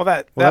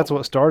 Well, That's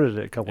what started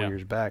it a couple Yeah.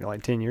 years back,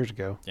 like 10 years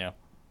ago. Yeah.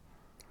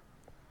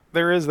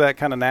 there is that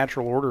kind of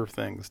natural order of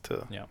things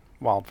to Yeah.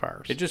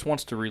 wildfires. It just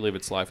wants to relive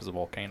its life as a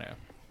volcano.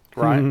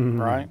 Right,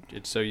 right.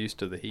 It's so used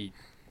to the heat.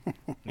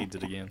 Needs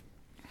it again.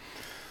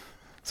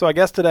 So I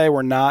guess today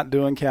we're not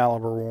doing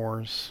Caliber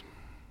Wars.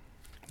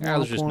 Yeah,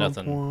 there's just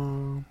nothing.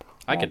 Womp.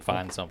 I could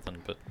find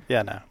something, but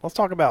Yeah, no. Let's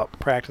talk about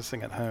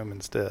practicing at home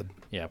instead.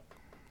 yeah,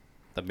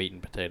 the meat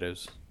and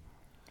potatoes.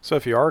 So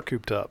if you are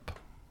cooped up,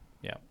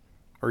 Yeah.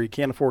 or you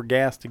can't afford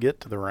gas to get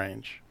to the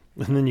range,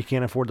 And then you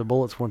can't afford the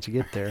bullets once you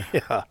get there.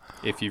 yeah,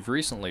 If you've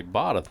recently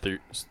bought a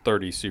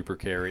 30 Super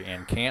Carry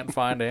and can't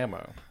find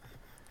ammo,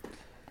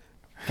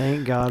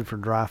 Thank God for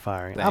dry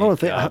firing. I Thank don't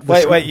think. God.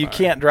 wait, you fire.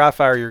 can't dry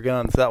fire your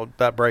guns.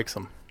 That breaks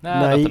them. nah,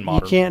 No, nothing you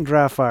modern. can't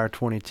dry fire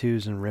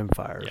 22s and rim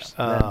fires.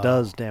 Yeah. That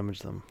does damage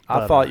them. I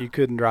But, thought you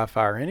couldn't dry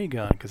fire any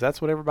gun because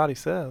that's what everybody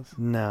says.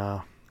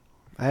 No.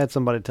 I had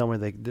somebody tell me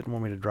they didn't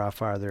want me to dry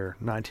fire their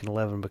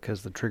 1911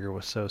 because the trigger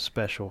was so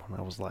special. And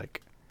I was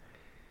like,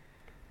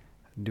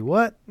 do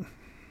what?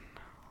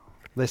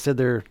 They said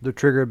the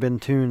trigger had been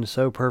tuned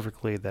so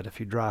perfectly that if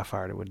you dry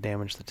fired it would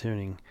damage the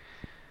tuning.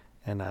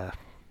 And I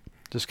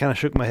just kind of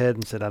shook my head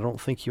and said, I don't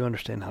think you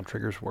understand how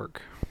triggers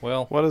work.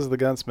 Well, What does the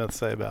gunsmith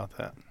say about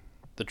that?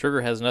 the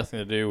trigger has nothing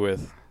to do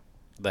with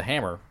the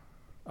hammer,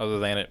 other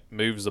than it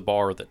moves the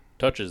bar that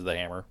touches the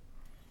hammer.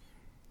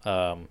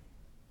 I'm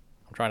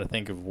trying to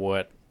think of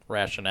what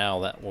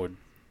rationale that would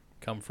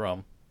come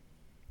from.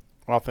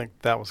 Well, I think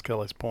that was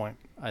Kelly's point.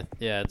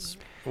 It's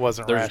It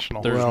wasn't there's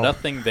rational. there's Well-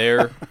 nothing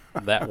there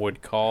that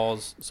would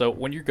cause. So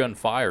when your gun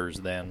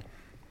fires, then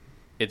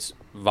it's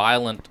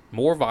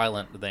more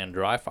violent than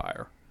dry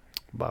fire.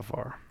 By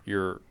far.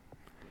 You're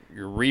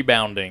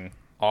rebounding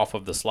off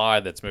of the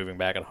slide that's moving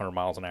back at 100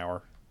 miles an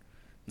hour,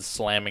 and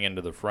slamming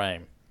into the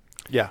frame.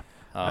 Yeah.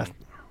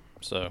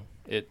 So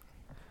it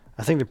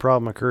I think the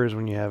problem occurs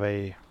when you have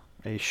a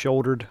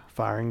shouldered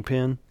firing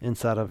pin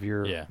inside of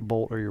your Yeah.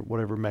 bolt or your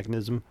whatever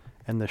mechanism,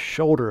 and the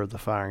shoulder of the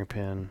firing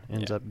pin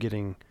ends Yeah. up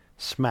getting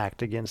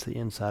smacked against the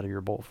inside of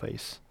your bolt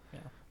face Yeah.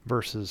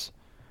 versus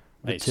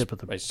the tip of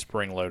the a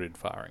spring-loaded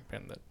firing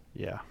pin that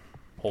yeah.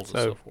 holds So-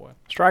 itself away.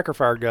 Striker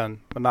fire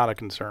gun, but not a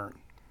concern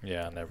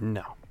Yeah, never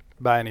No.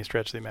 by any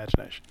stretch of the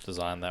imagination.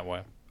 designed that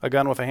way. A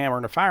gun with a hammer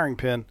and a firing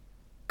pin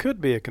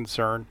could be a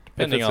concern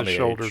Depending if it's on a the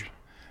shouldered. age.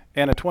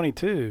 And a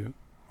 22,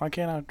 why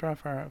can't I dry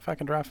fire? If I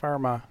can dry fire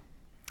my...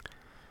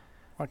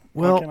 Why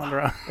Well, can't I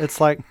dry... It's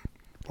like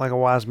a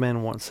wise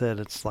man once said,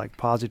 it's like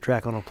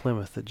Posi-Track on a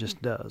Plymouth. It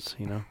just does,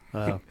 you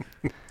know.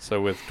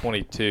 So with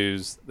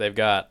 22s, they've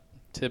got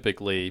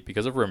typically,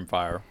 because of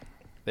rimfire,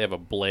 they have a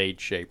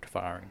blade-shaped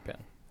firing pin.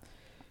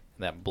 And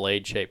that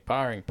blade-shaped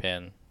firing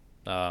pin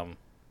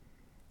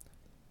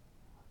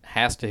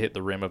has to hit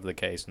the rim of the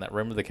case, and that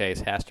rim of the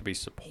case has to be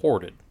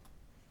supported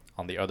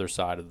on the other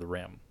side of the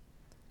rim,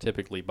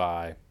 typically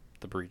by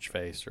the breech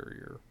face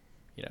or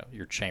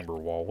your chamber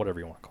wall, whatever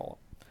you want to call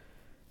it.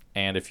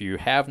 And if you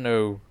have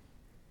no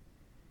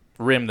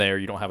rim there,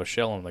 you don't have a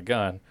shell in the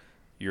gun,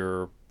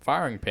 your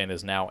firing pin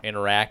is now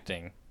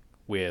interacting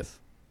with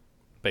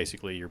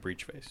basically your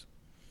breech face.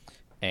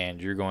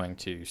 And you're going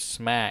to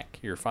smack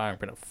your firing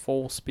pin at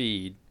full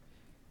speed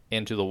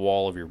into the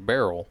wall of your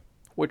barrel,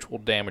 which will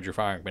damage your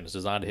firing pin. It's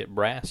designed to hit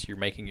brass. You're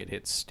making it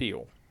hit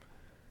steel.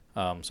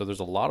 So there's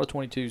a lot of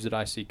 22s that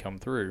I see come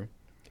through,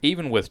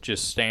 even with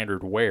just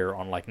standard wear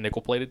on like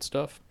nickel-plated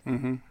stuff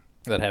Mm-hmm.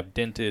 that have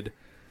dented,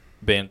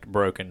 bent,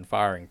 broken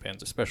firing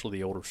pins, especially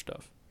the older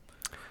stuff.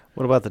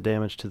 What about the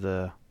damage to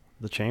the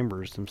the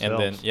chambers And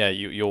themselves. then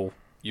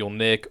you'll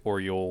nick or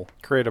you'll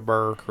Create a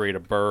burr. create a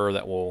burr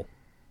that will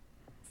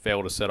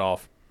fail to set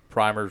off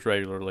primers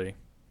regularly.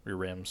 Your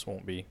rims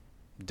won't be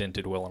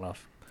dented well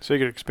enough. So you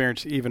could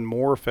experience even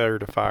more failure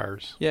to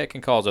fires. Yeah, it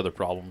can cause other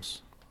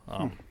problems.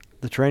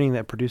 The training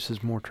that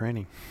produces more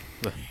training.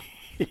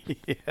 Yeah.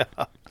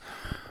 This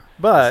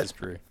But is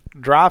true.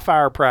 dry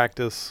fire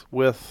practice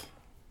with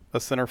a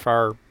center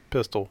fire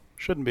pistol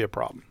shouldn't be a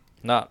problem.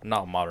 Not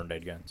modern day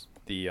guns.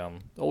 The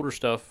older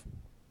stuff,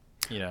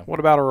 you know. What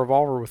about a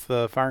revolver with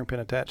the firing pin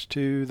attached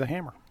to the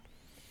hammer?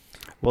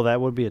 Well,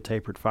 that would be a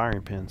tapered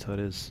firing pin, so it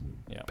is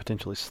Yeah.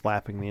 potentially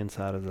slapping the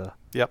inside of the.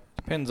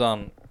 Depends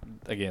on,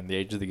 again, the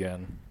age of the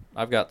gun.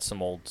 I've got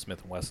some old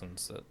Smith &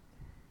 Wessons that,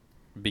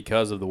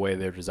 because of the way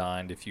they're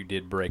designed, if you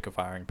did break a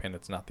firing pin,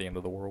 it's not the end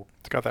of the world.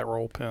 It's got that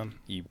roll pin.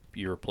 You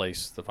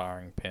replace the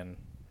firing pin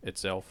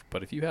itself.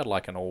 But if you had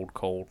like an old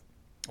Colt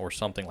or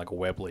something like a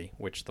Webley,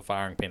 which the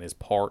firing pin is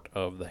part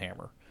of the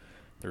hammer,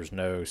 there's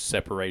no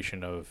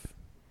separation of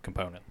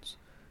components.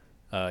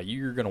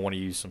 You're going to want to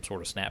use some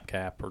sort of snap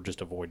cap or just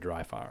avoid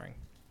dry firing.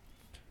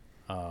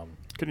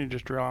 Couldn't you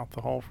just drill out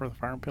the hole for the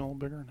firing pin a little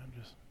bigger and then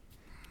just...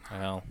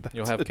 Well, That's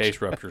you'll have a case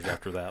joke. ruptures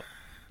after that.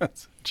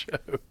 That's a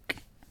joke.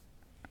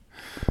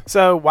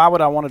 So why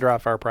would I want to dry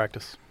fire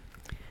practice?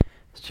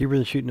 It's cheaper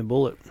than shooting a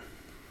bullet.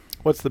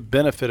 What's the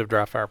benefit of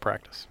dry fire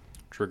practice?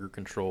 Trigger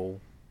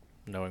control,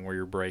 knowing where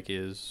your brake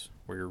is,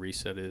 where your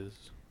reset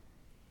is.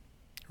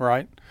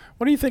 Right?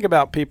 What do you think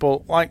about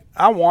people? Like,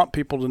 I want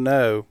people to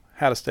know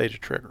how to stage a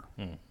trigger.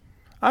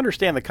 I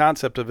understand the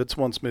concept of it's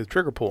one smooth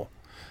trigger pull.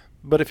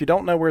 But if you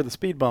don't know where the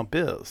speed bump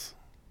is,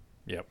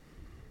 Yep.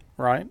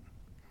 right?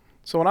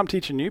 So when I'm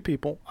teaching new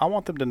people, I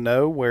want them to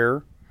know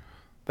where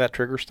that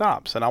trigger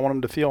stops. And I want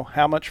them to feel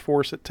how much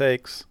force it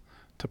takes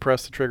to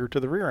press the trigger to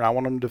the rear. And I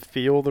want them to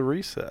feel the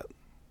reset.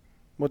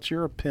 What's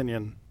your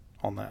opinion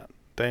on that?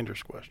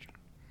 Dangerous question.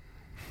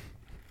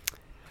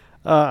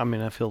 I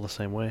mean, I feel the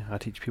same way. I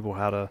teach people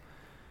how to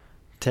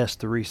test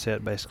the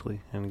reset, basically,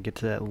 and get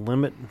to that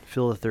limit.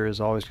 Feel that there is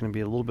always going to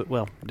be a little bit,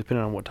 well,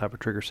 depending on what type of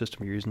trigger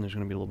system you're using, there's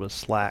going to be a little bit of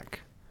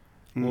slack,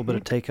 a little bit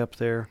of take up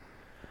there.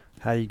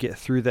 How you get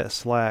through that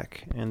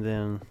slack, and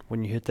then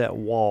when you hit that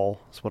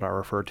wall, that's what I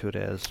refer to it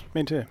as.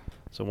 Me too.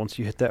 So once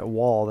you hit that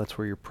wall, that's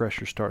where your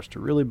pressure starts to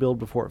really build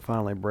before it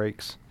finally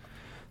breaks.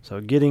 So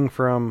getting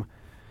from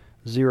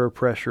zero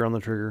pressure on the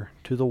trigger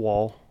to the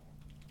wall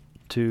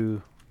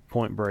to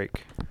point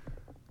break.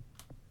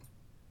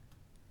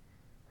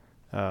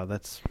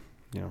 That's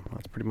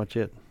pretty much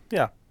it.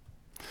 Yeah.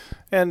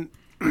 And,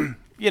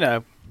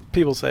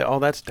 people say, oh,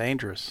 that's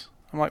dangerous.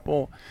 I'm like,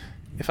 well,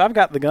 if I've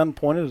got the gun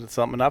pointed at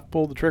something and I've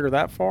pulled the trigger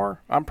that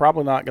far, I'm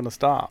probably not going to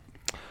stop.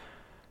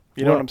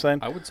 You know what I'm saying?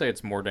 I would say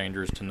it's more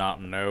dangerous to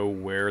not know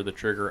where the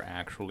trigger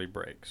actually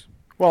breaks.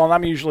 Well, and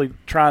I'm usually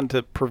trying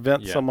to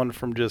prevent Yeah. someone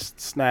from just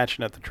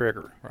snatching at the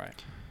trigger. Right.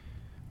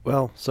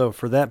 Well, so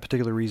for that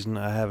particular reason,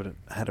 I have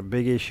had a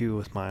big issue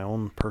with my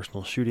own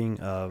personal shooting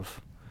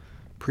of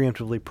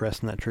preemptively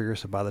pressing that trigger,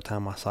 so by the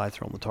time my sights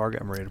are on the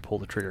target, I'm ready to pull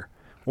the trigger.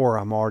 Or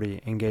I'm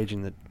already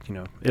engaging the,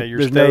 Yeah, you're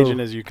there's staging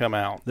no, as you come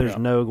out. There's Yeah.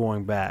 no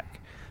going back.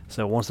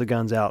 So once the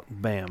gun's out,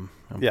 bam,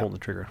 I'm Yeah. pulling the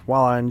trigger.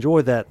 While I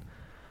enjoy that,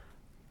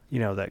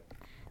 that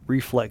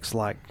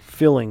reflex-like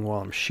feeling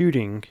while I'm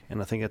shooting,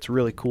 and I think it's a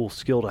really cool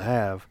skill to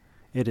have,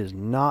 it is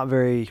not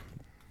very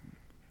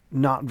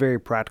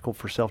practical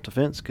for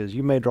self-defense, because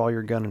you may draw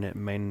your gun and it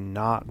may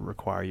not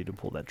require you to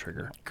pull that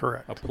trigger.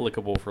 Correct.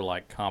 Applicable for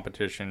like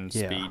competition,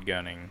 Yeah. speed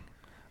gunning.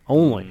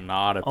 Only.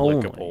 Not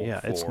applicable Only. Yeah,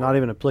 for it's not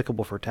even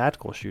applicable for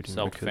tactical shooting.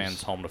 self-defense,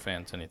 because- home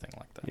defense, anything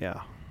like that.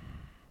 Yeah.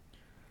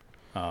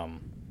 I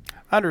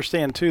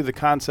understand, too, the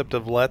concept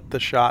of let the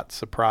shot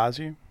surprise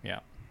you. Yeah.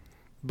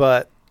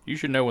 But You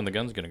should know when the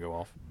gun's going to go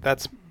off.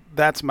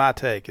 that's my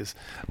take. Is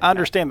I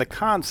understand the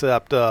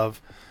concept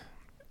of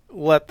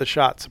let the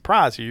shot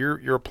surprise you.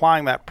 You're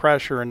applying that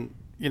pressure, and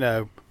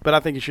but I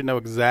think you should know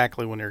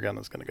exactly when your gun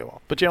is going to go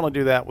off. But you only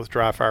do that with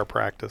dry fire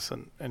practice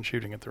and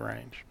shooting at the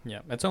range. Yeah,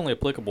 it's only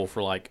applicable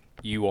for like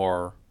you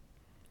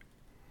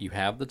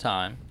have the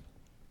time,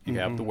 you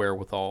have the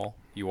wherewithal,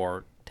 you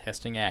are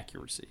testing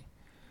accuracy.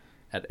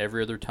 At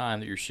every other time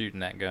that you're shooting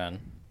that gun,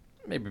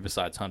 maybe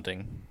besides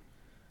hunting,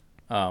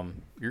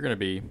 you're going to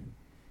be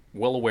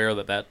well aware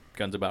that that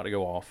gun's about to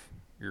go off.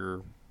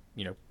 You're,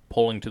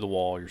 pulling to the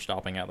wall, you're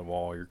stopping at the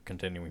wall, you're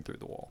continuing through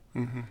the wall.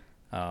 Mm-hmm.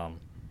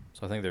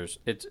 So I think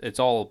it's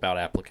all about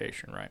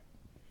application, right?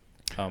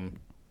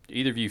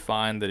 Either of you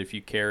find that if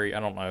you carry, I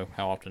don't know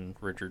how often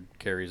Richard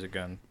carries a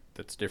gun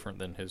that's different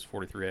than his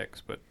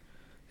 43X,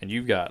 and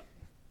you've got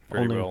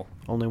pretty well,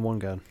 Only one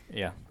gun.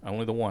 yeah,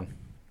 only the one.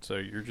 So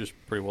you're just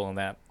pretty well in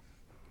that.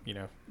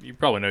 You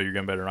probably know your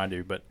gun better than I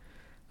do, but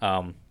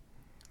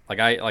like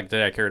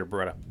today I carried a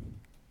Beretta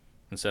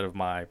instead of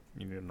my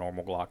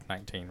normal Glock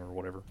 19 or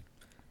whatever,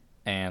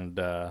 and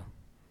I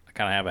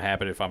kind of have a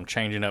habit if I'm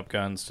changing up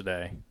guns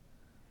today,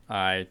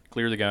 I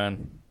clear the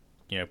gun,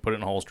 put it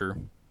in a holster,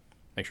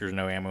 make sure there's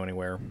no ammo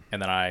anywhere, and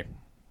then I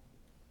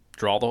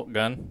draw the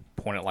gun,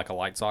 point it like a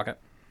light socket,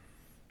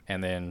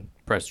 and then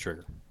press the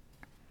trigger.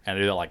 And I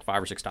do that like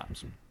 5 or 6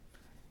 times.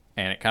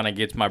 And it kind of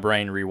gets my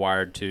brain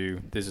rewired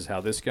to, this is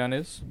how this gun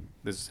is.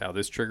 This is how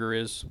this trigger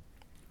is.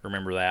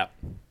 Remember that.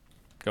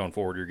 Going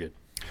forward, you're good.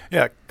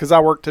 Yeah, because I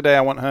worked today.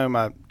 I went home,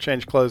 I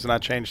changed clothes, and I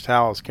changed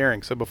how I was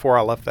carrying. So before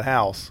I left the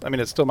house, I mean,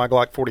 it's still my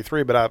Glock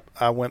 43, but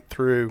I went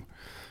through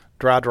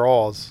dry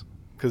draws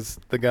because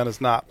the gun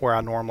is not where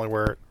I normally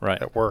wear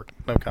it at work.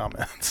 No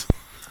comments.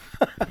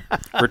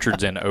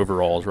 Richard's in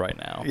overalls right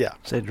now. Yeah.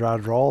 Say dry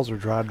draws or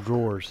dry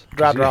drawers?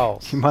 Dry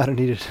draws. You might have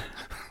needed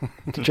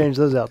to change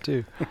those out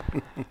too.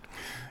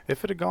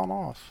 If it had gone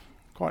off,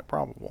 quite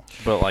probable.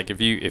 But like if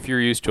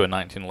you're used to a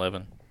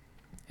 1911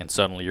 and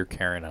suddenly you're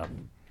carrying a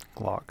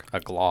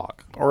Glock.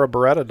 Or a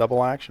Beretta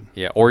double action.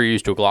 Yeah, or you're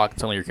used to a Glock and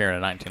suddenly you're carrying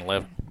a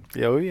 1911.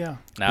 Yeah, oh yeah.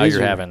 Now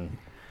you're having...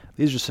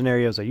 These are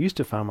scenarios I used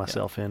to find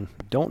myself in.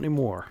 Don't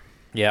anymore.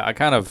 Yeah, I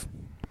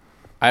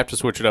have to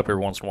switch it up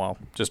every once in a while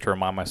just to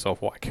remind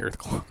myself why I carry the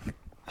Glock.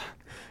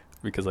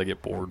 Because I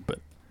get bored, but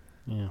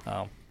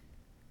yeah.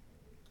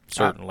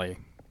 Certainly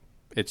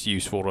it's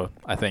useful to,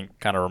 I think,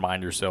 kind of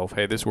remind yourself,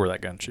 hey, this is where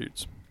that gun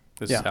shoots.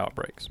 This is how it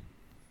breaks.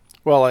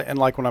 Well, and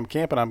like when I'm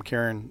camping, I'm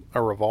carrying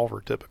a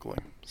revolver typically.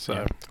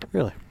 So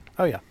Really?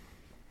 Oh yeah.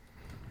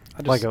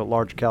 Like a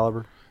large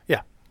caliber?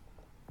 Yeah.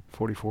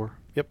 44?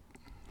 Yep.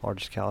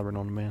 Largest caliber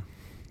known to man.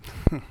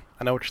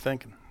 I know what you're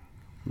thinking.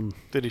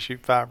 Did he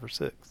shoot 5 or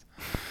 6?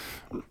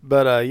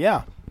 But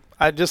yeah,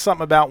 just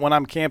something about when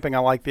I'm camping, I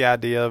like the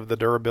idea of the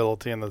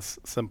durability and the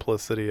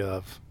simplicity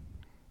of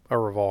a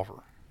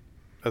revolver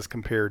as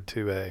compared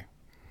to a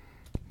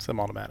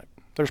semi-automatic.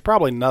 There's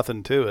probably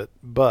nothing to it,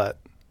 but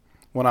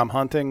when I'm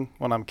hunting,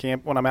 when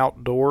I'm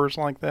outdoors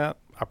like that,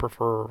 I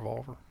prefer a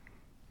revolver.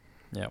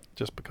 Yeah.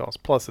 Just because.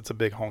 Plus, it's a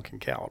big honking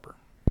caliber.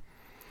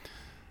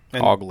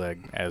 And, hog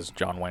leg, as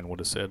John Wayne would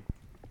have said.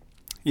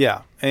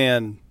 Yeah,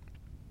 and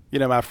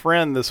my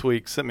friend this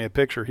week sent me a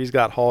picture. He's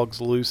got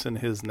hogs loose in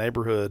his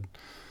neighborhood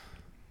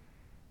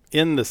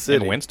in the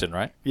city. In Winston,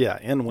 right? Yeah,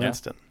 in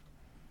Winston.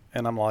 Yeah.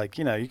 And I'm like,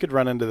 you could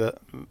run into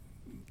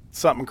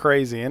something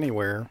crazy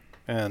anywhere,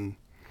 and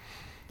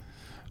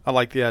I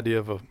like the idea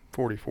of a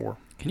 44.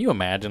 Can you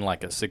imagine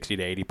like a 60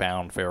 to 80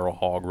 pound feral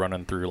hog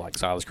running through like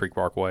Silas Creek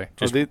Parkway?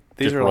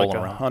 These are like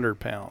 100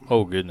 pounds.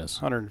 Oh,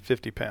 goodness.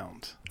 150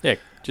 pounds. Yeah,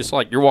 just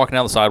like you're walking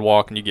down the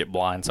sidewalk and you get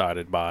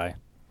blindsided by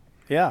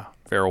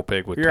feral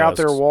pig with You're tusks.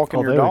 out there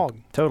walking your dog.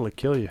 Totally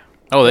kill you.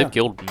 Oh, they've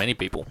killed many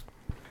people.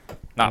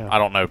 I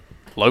don't know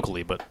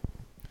locally, but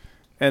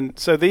and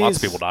so lots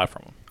of people die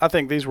from them. I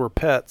think these were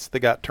pets that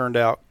got turned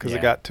out because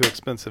it got too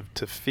expensive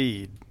to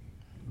feed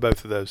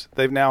both of those.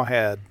 They've now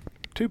had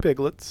 2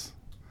 piglets.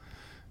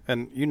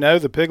 And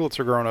the piglets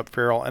are growing up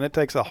feral, and it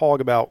takes a hog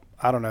about,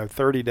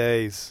 30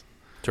 days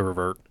to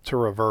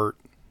revert.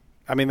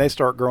 I mean, they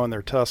start growing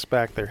their tusks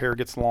back, their hair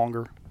gets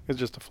longer. It's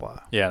just a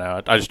fly. Yeah,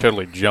 no, I just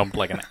totally jumped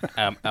like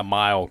a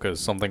mile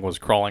because something was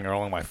crawling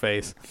along my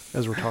face.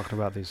 As we're talking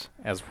about these.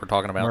 As we're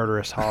talking about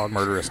murderous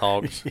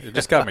hogs. It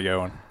just got me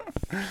going.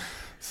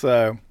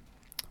 So,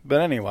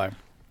 but anyway.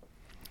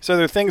 So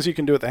there are things you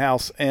can do at the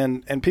house,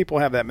 and people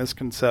have that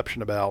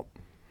misconception about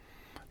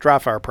dry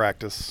fire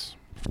practice.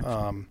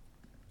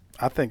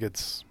 I think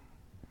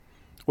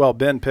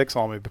Ben picks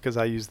on me because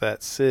I use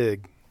that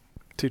SIG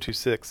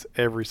 226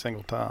 every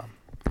single time.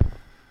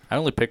 I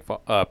only pick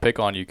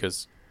on you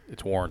because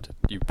it's warranted.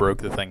 You broke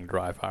the thing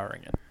dry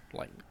firing it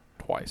like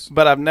twice.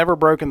 But I've never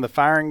broken the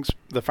firing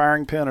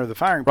pin or the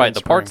firing pin. Right,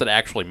 the parts that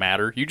actually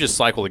matter. You just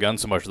cycle the gun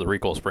so much that the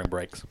recoil spring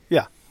breaks.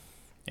 Yeah.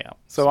 Yeah.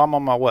 So I'm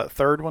on my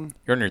third one?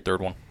 You're on your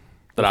third one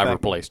that I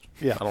replaced.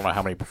 Yeah. I don't know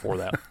how many before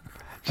that.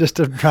 Just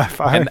to dry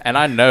fire. And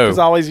I know. Because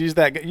I always use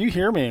that. You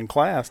hear me in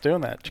class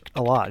doing that.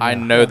 A lot. I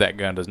know that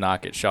gun does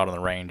not get shot on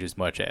the range as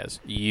much as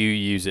you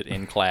use it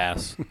in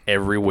class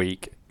every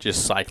week,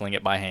 just cycling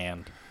it by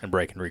hand and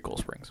breaking recoil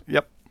springs.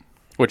 Yep.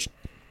 Which,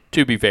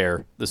 to be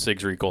fair, the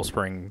SIG's recoil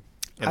spring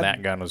in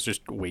that gun was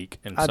just weak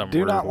in some weird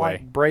way. I do not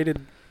like braided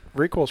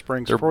recoil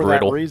springs they're for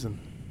brittle. That reason.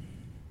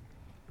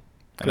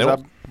 Because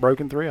I've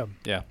broken 3 of them.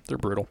 Yeah, they're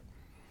brittle.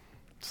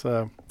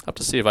 So I'll have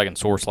to see if I can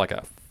source like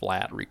a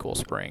flat recoil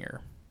spring or.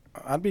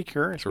 I'd be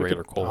curious.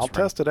 I'll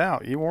test it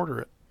out. You order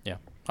it. Yeah.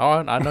 Oh,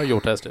 I know you'll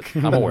test it.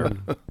 I'm aware.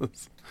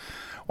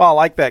 Well, I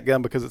like that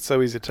gun because it's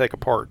so easy to take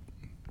apart.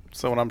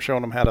 So when I'm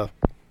showing them how to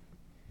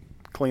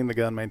clean the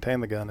gun, maintain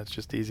the gun, it's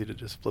just easy to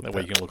just flip it. That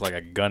way you can look like a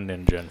gun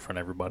ninja in front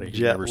of everybody.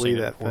 Jet Li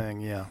that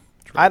thing, yeah.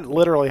 I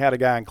literally had a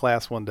guy in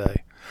class one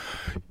day.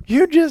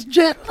 You just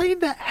Jet Li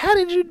that? How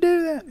did you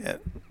do that? Yeah.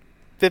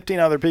 15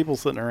 other people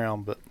sitting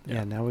around, but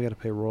yeah. Now we got to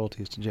pay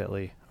royalties to Jet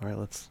Li. All right,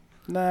 let's.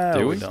 No,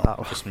 do we don't.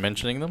 Stop. Just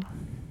mentioning them.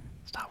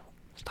 Stop.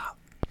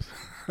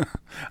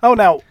 Oh,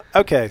 now,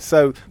 okay.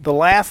 So the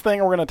last thing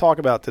we're going to talk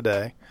about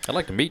today. I'd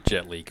like to meet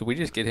Jet Li. Could we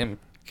just get him?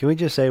 Can we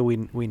just say we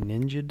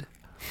ninja'd?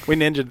 We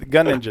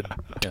gun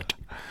ninja'd. Yeah.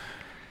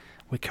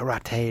 We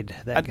karate'd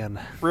that gun.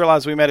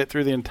 Realize we made it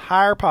through the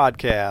entire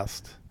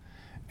podcast,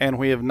 and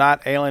we have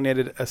not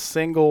alienated a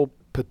single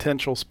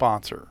potential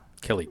sponsor.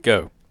 Kelly,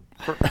 go.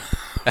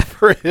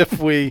 For if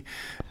we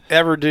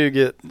ever do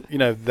get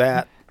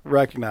that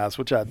recognized,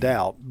 which I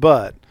doubt,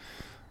 but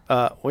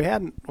we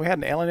hadn't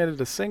alienated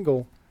a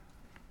single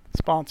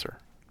sponsor.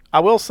 I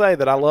will say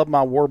that I love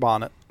my war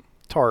bonnet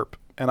tarp,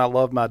 and I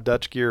love my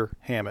Dutch Gear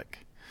hammock.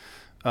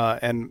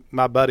 And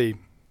my buddy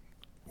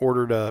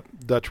ordered a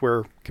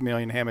Dutchware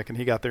Chameleon hammock, and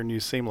he got their new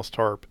seamless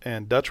tarp.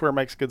 And Dutchware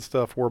makes good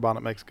stuff. War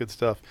bonnet makes good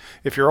stuff.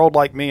 If you're old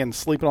like me and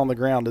sleeping on the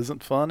ground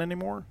isn't fun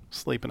anymore,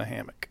 sleep in a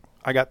hammock.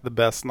 I got the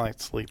best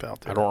night's sleep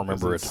out there. I don't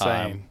remember a It was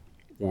time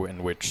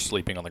in which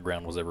sleeping on the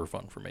ground was ever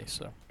fun for me.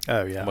 So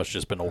Oh yeah. I must have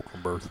just been old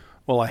from birth.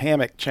 Well, a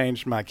hammock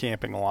changed my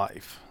camping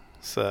life.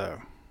 So,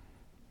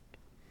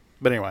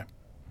 but anyway,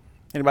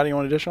 anybody you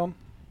want to dish on?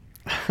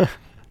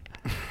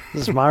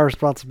 This is my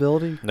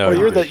responsibility. No, Oh,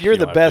 you're you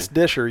the don't best have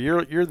to. disher.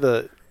 You're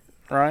the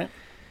right.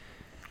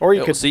 Or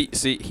you Oh, could. see,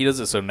 he does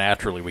it so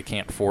naturally. We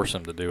can't force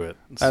him to do it.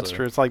 That's So,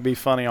 true. It's like be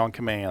funny on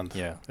command.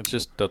 Yeah, it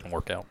just doesn't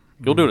work out.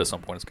 You'll do it at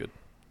some point. It's good.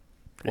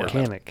 Yeah.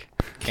 Mechanic.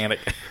 Can it?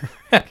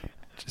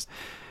 Just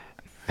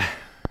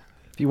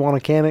If you want a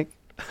mechanic,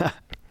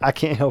 I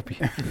can't help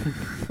you.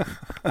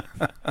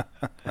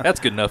 that's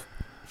good enough.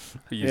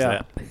 Use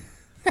Yeah.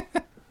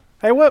 that.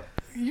 Hey, what?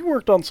 You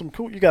worked on some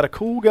cool. You got a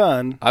cool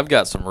gun. I've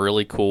got some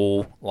really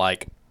cool,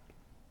 like,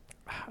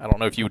 I don't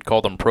know if you would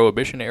call them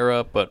Prohibition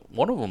era, but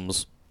one of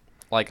them's,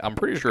 like, I'm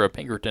pretty sure a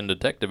Pinkerton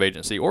Detective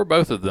Agency, or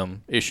both of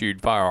them,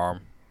 issued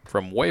firearm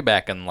from way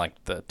back in,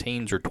 like, the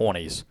teens or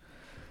 20s.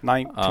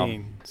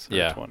 19.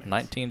 Yeah, 20s.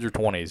 19s or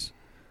 20s.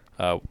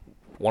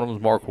 One of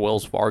them's Mark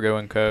Wells Fargo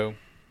and Co.,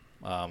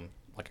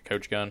 like a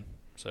coach gun,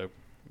 so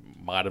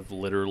might have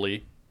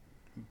literally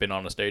been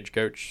on a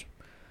stagecoach.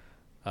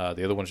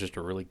 The other one's just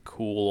a really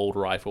cool old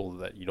rifle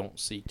that you don't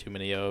see too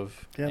many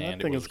of. Yeah, and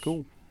that thing it is was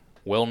cool.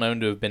 well known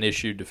to have been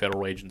issued to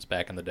federal agents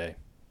back in the day.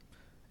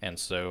 And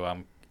so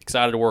I'm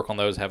excited to work on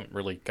those. Haven't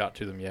really got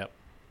to them yet.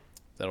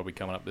 That'll be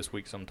coming up this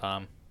week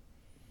sometime.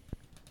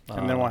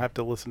 And then we'll have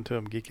to listen to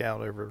him geek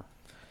out over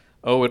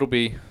Oh, it'll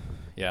be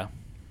a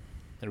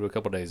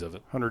couple days of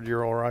it.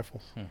 100-year-old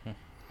rifles. Mhm.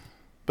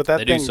 But that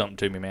They thing, do something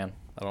to me, man.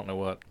 I don't know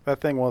what. that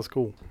thing was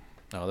cool.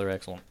 No, they're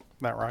excellent.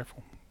 That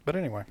rifle. But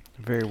anyway,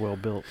 Very well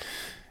built.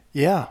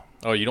 yeah.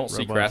 Oh, you don't see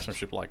Robust.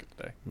 craftsmanship like it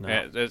today.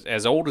 No.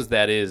 As old as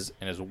that is,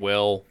 and as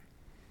well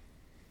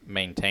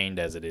maintained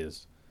as it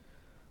is,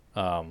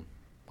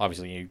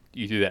 obviously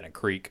you threw that in a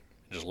creek,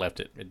 and just left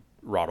it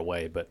rot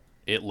away, but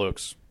it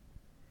looks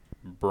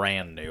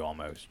brand new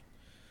almost.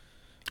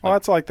 Well,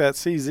 that's like that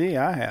CZ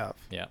I have,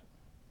 Yeah,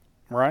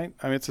 right?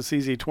 I mean, it's a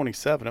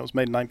CZ-27. It was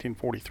made in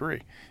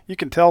 1943. You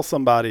can tell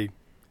somebody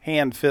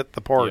hand fit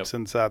the parts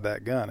inside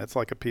that gun. It's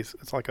like a piece.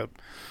 It's like a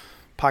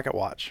pocket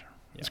watch.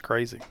 It's Yeah.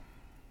 crazy.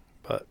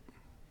 But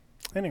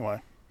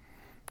anyway,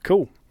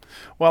 cool.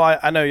 Well,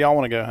 I know y'all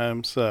want to go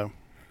home, so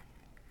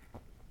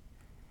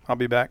I'll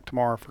be back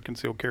tomorrow for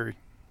concealed carry.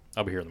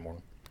 I'll be here in the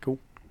morning.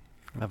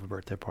 I have a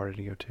birthday party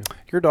to go to.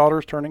 Your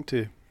daughter's turning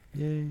 2.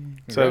 Yay.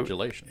 So,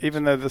 Congratulations.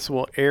 Even though this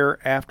will air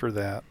after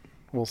that,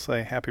 we'll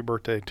say happy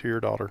birthday to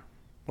your daughter.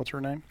 What's her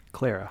name?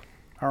 Clara.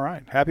 All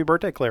right. Happy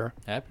birthday, Clara.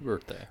 Happy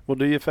birthday. We'll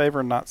do you a favor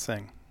and not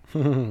sing,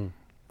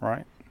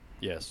 right?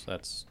 Yes,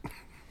 that's.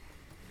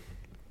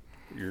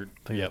 You're. I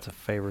think Yep. that's a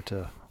favor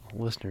to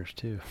listeners,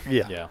 too.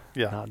 Yeah. Yeah.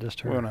 Yeah. Not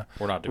just her. We want to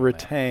We're not doing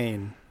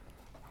retain.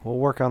 We'll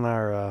work on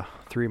our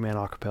 3-man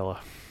acapella.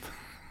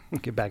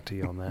 Get back to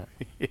you on that.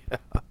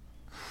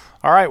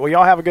 All right. Well,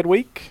 y'all have a good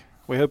week.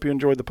 We hope you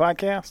enjoyed the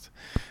podcast,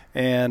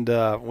 and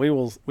we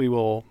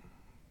will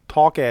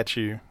talk at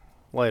you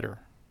later.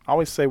 I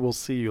always say we'll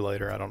see you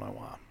later. I don't know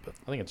why, but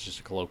that. I think it's just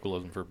a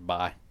colloquialism for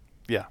bye.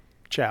 yeah.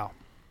 Ciao.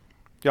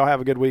 Y'all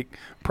have a good week.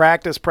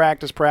 Practice,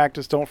 practice,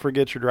 practice. Don't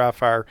forget your dry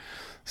fire.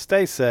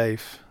 Stay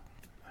safe.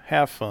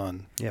 Have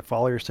fun. Yeah,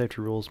 follow your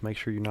safety rules. Make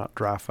sure you're not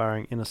dry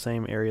firing in the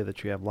same area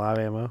that you have live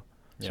ammo.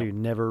 So Yep. you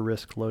never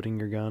risk loading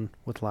your gun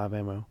with live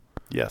ammo.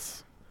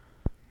 Yes.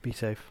 Be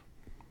safe.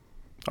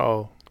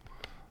 Oh,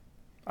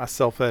 I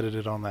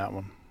self-edited on that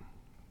one.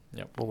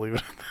 Yep. We'll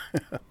leave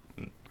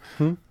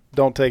it.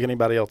 Don't take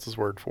anybody else's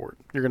word for it.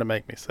 You're going to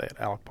make me say it,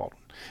 Alec Baldwin.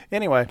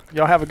 Anyway,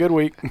 y'all have a good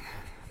week.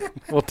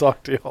 We'll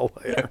talk to y'all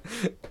later.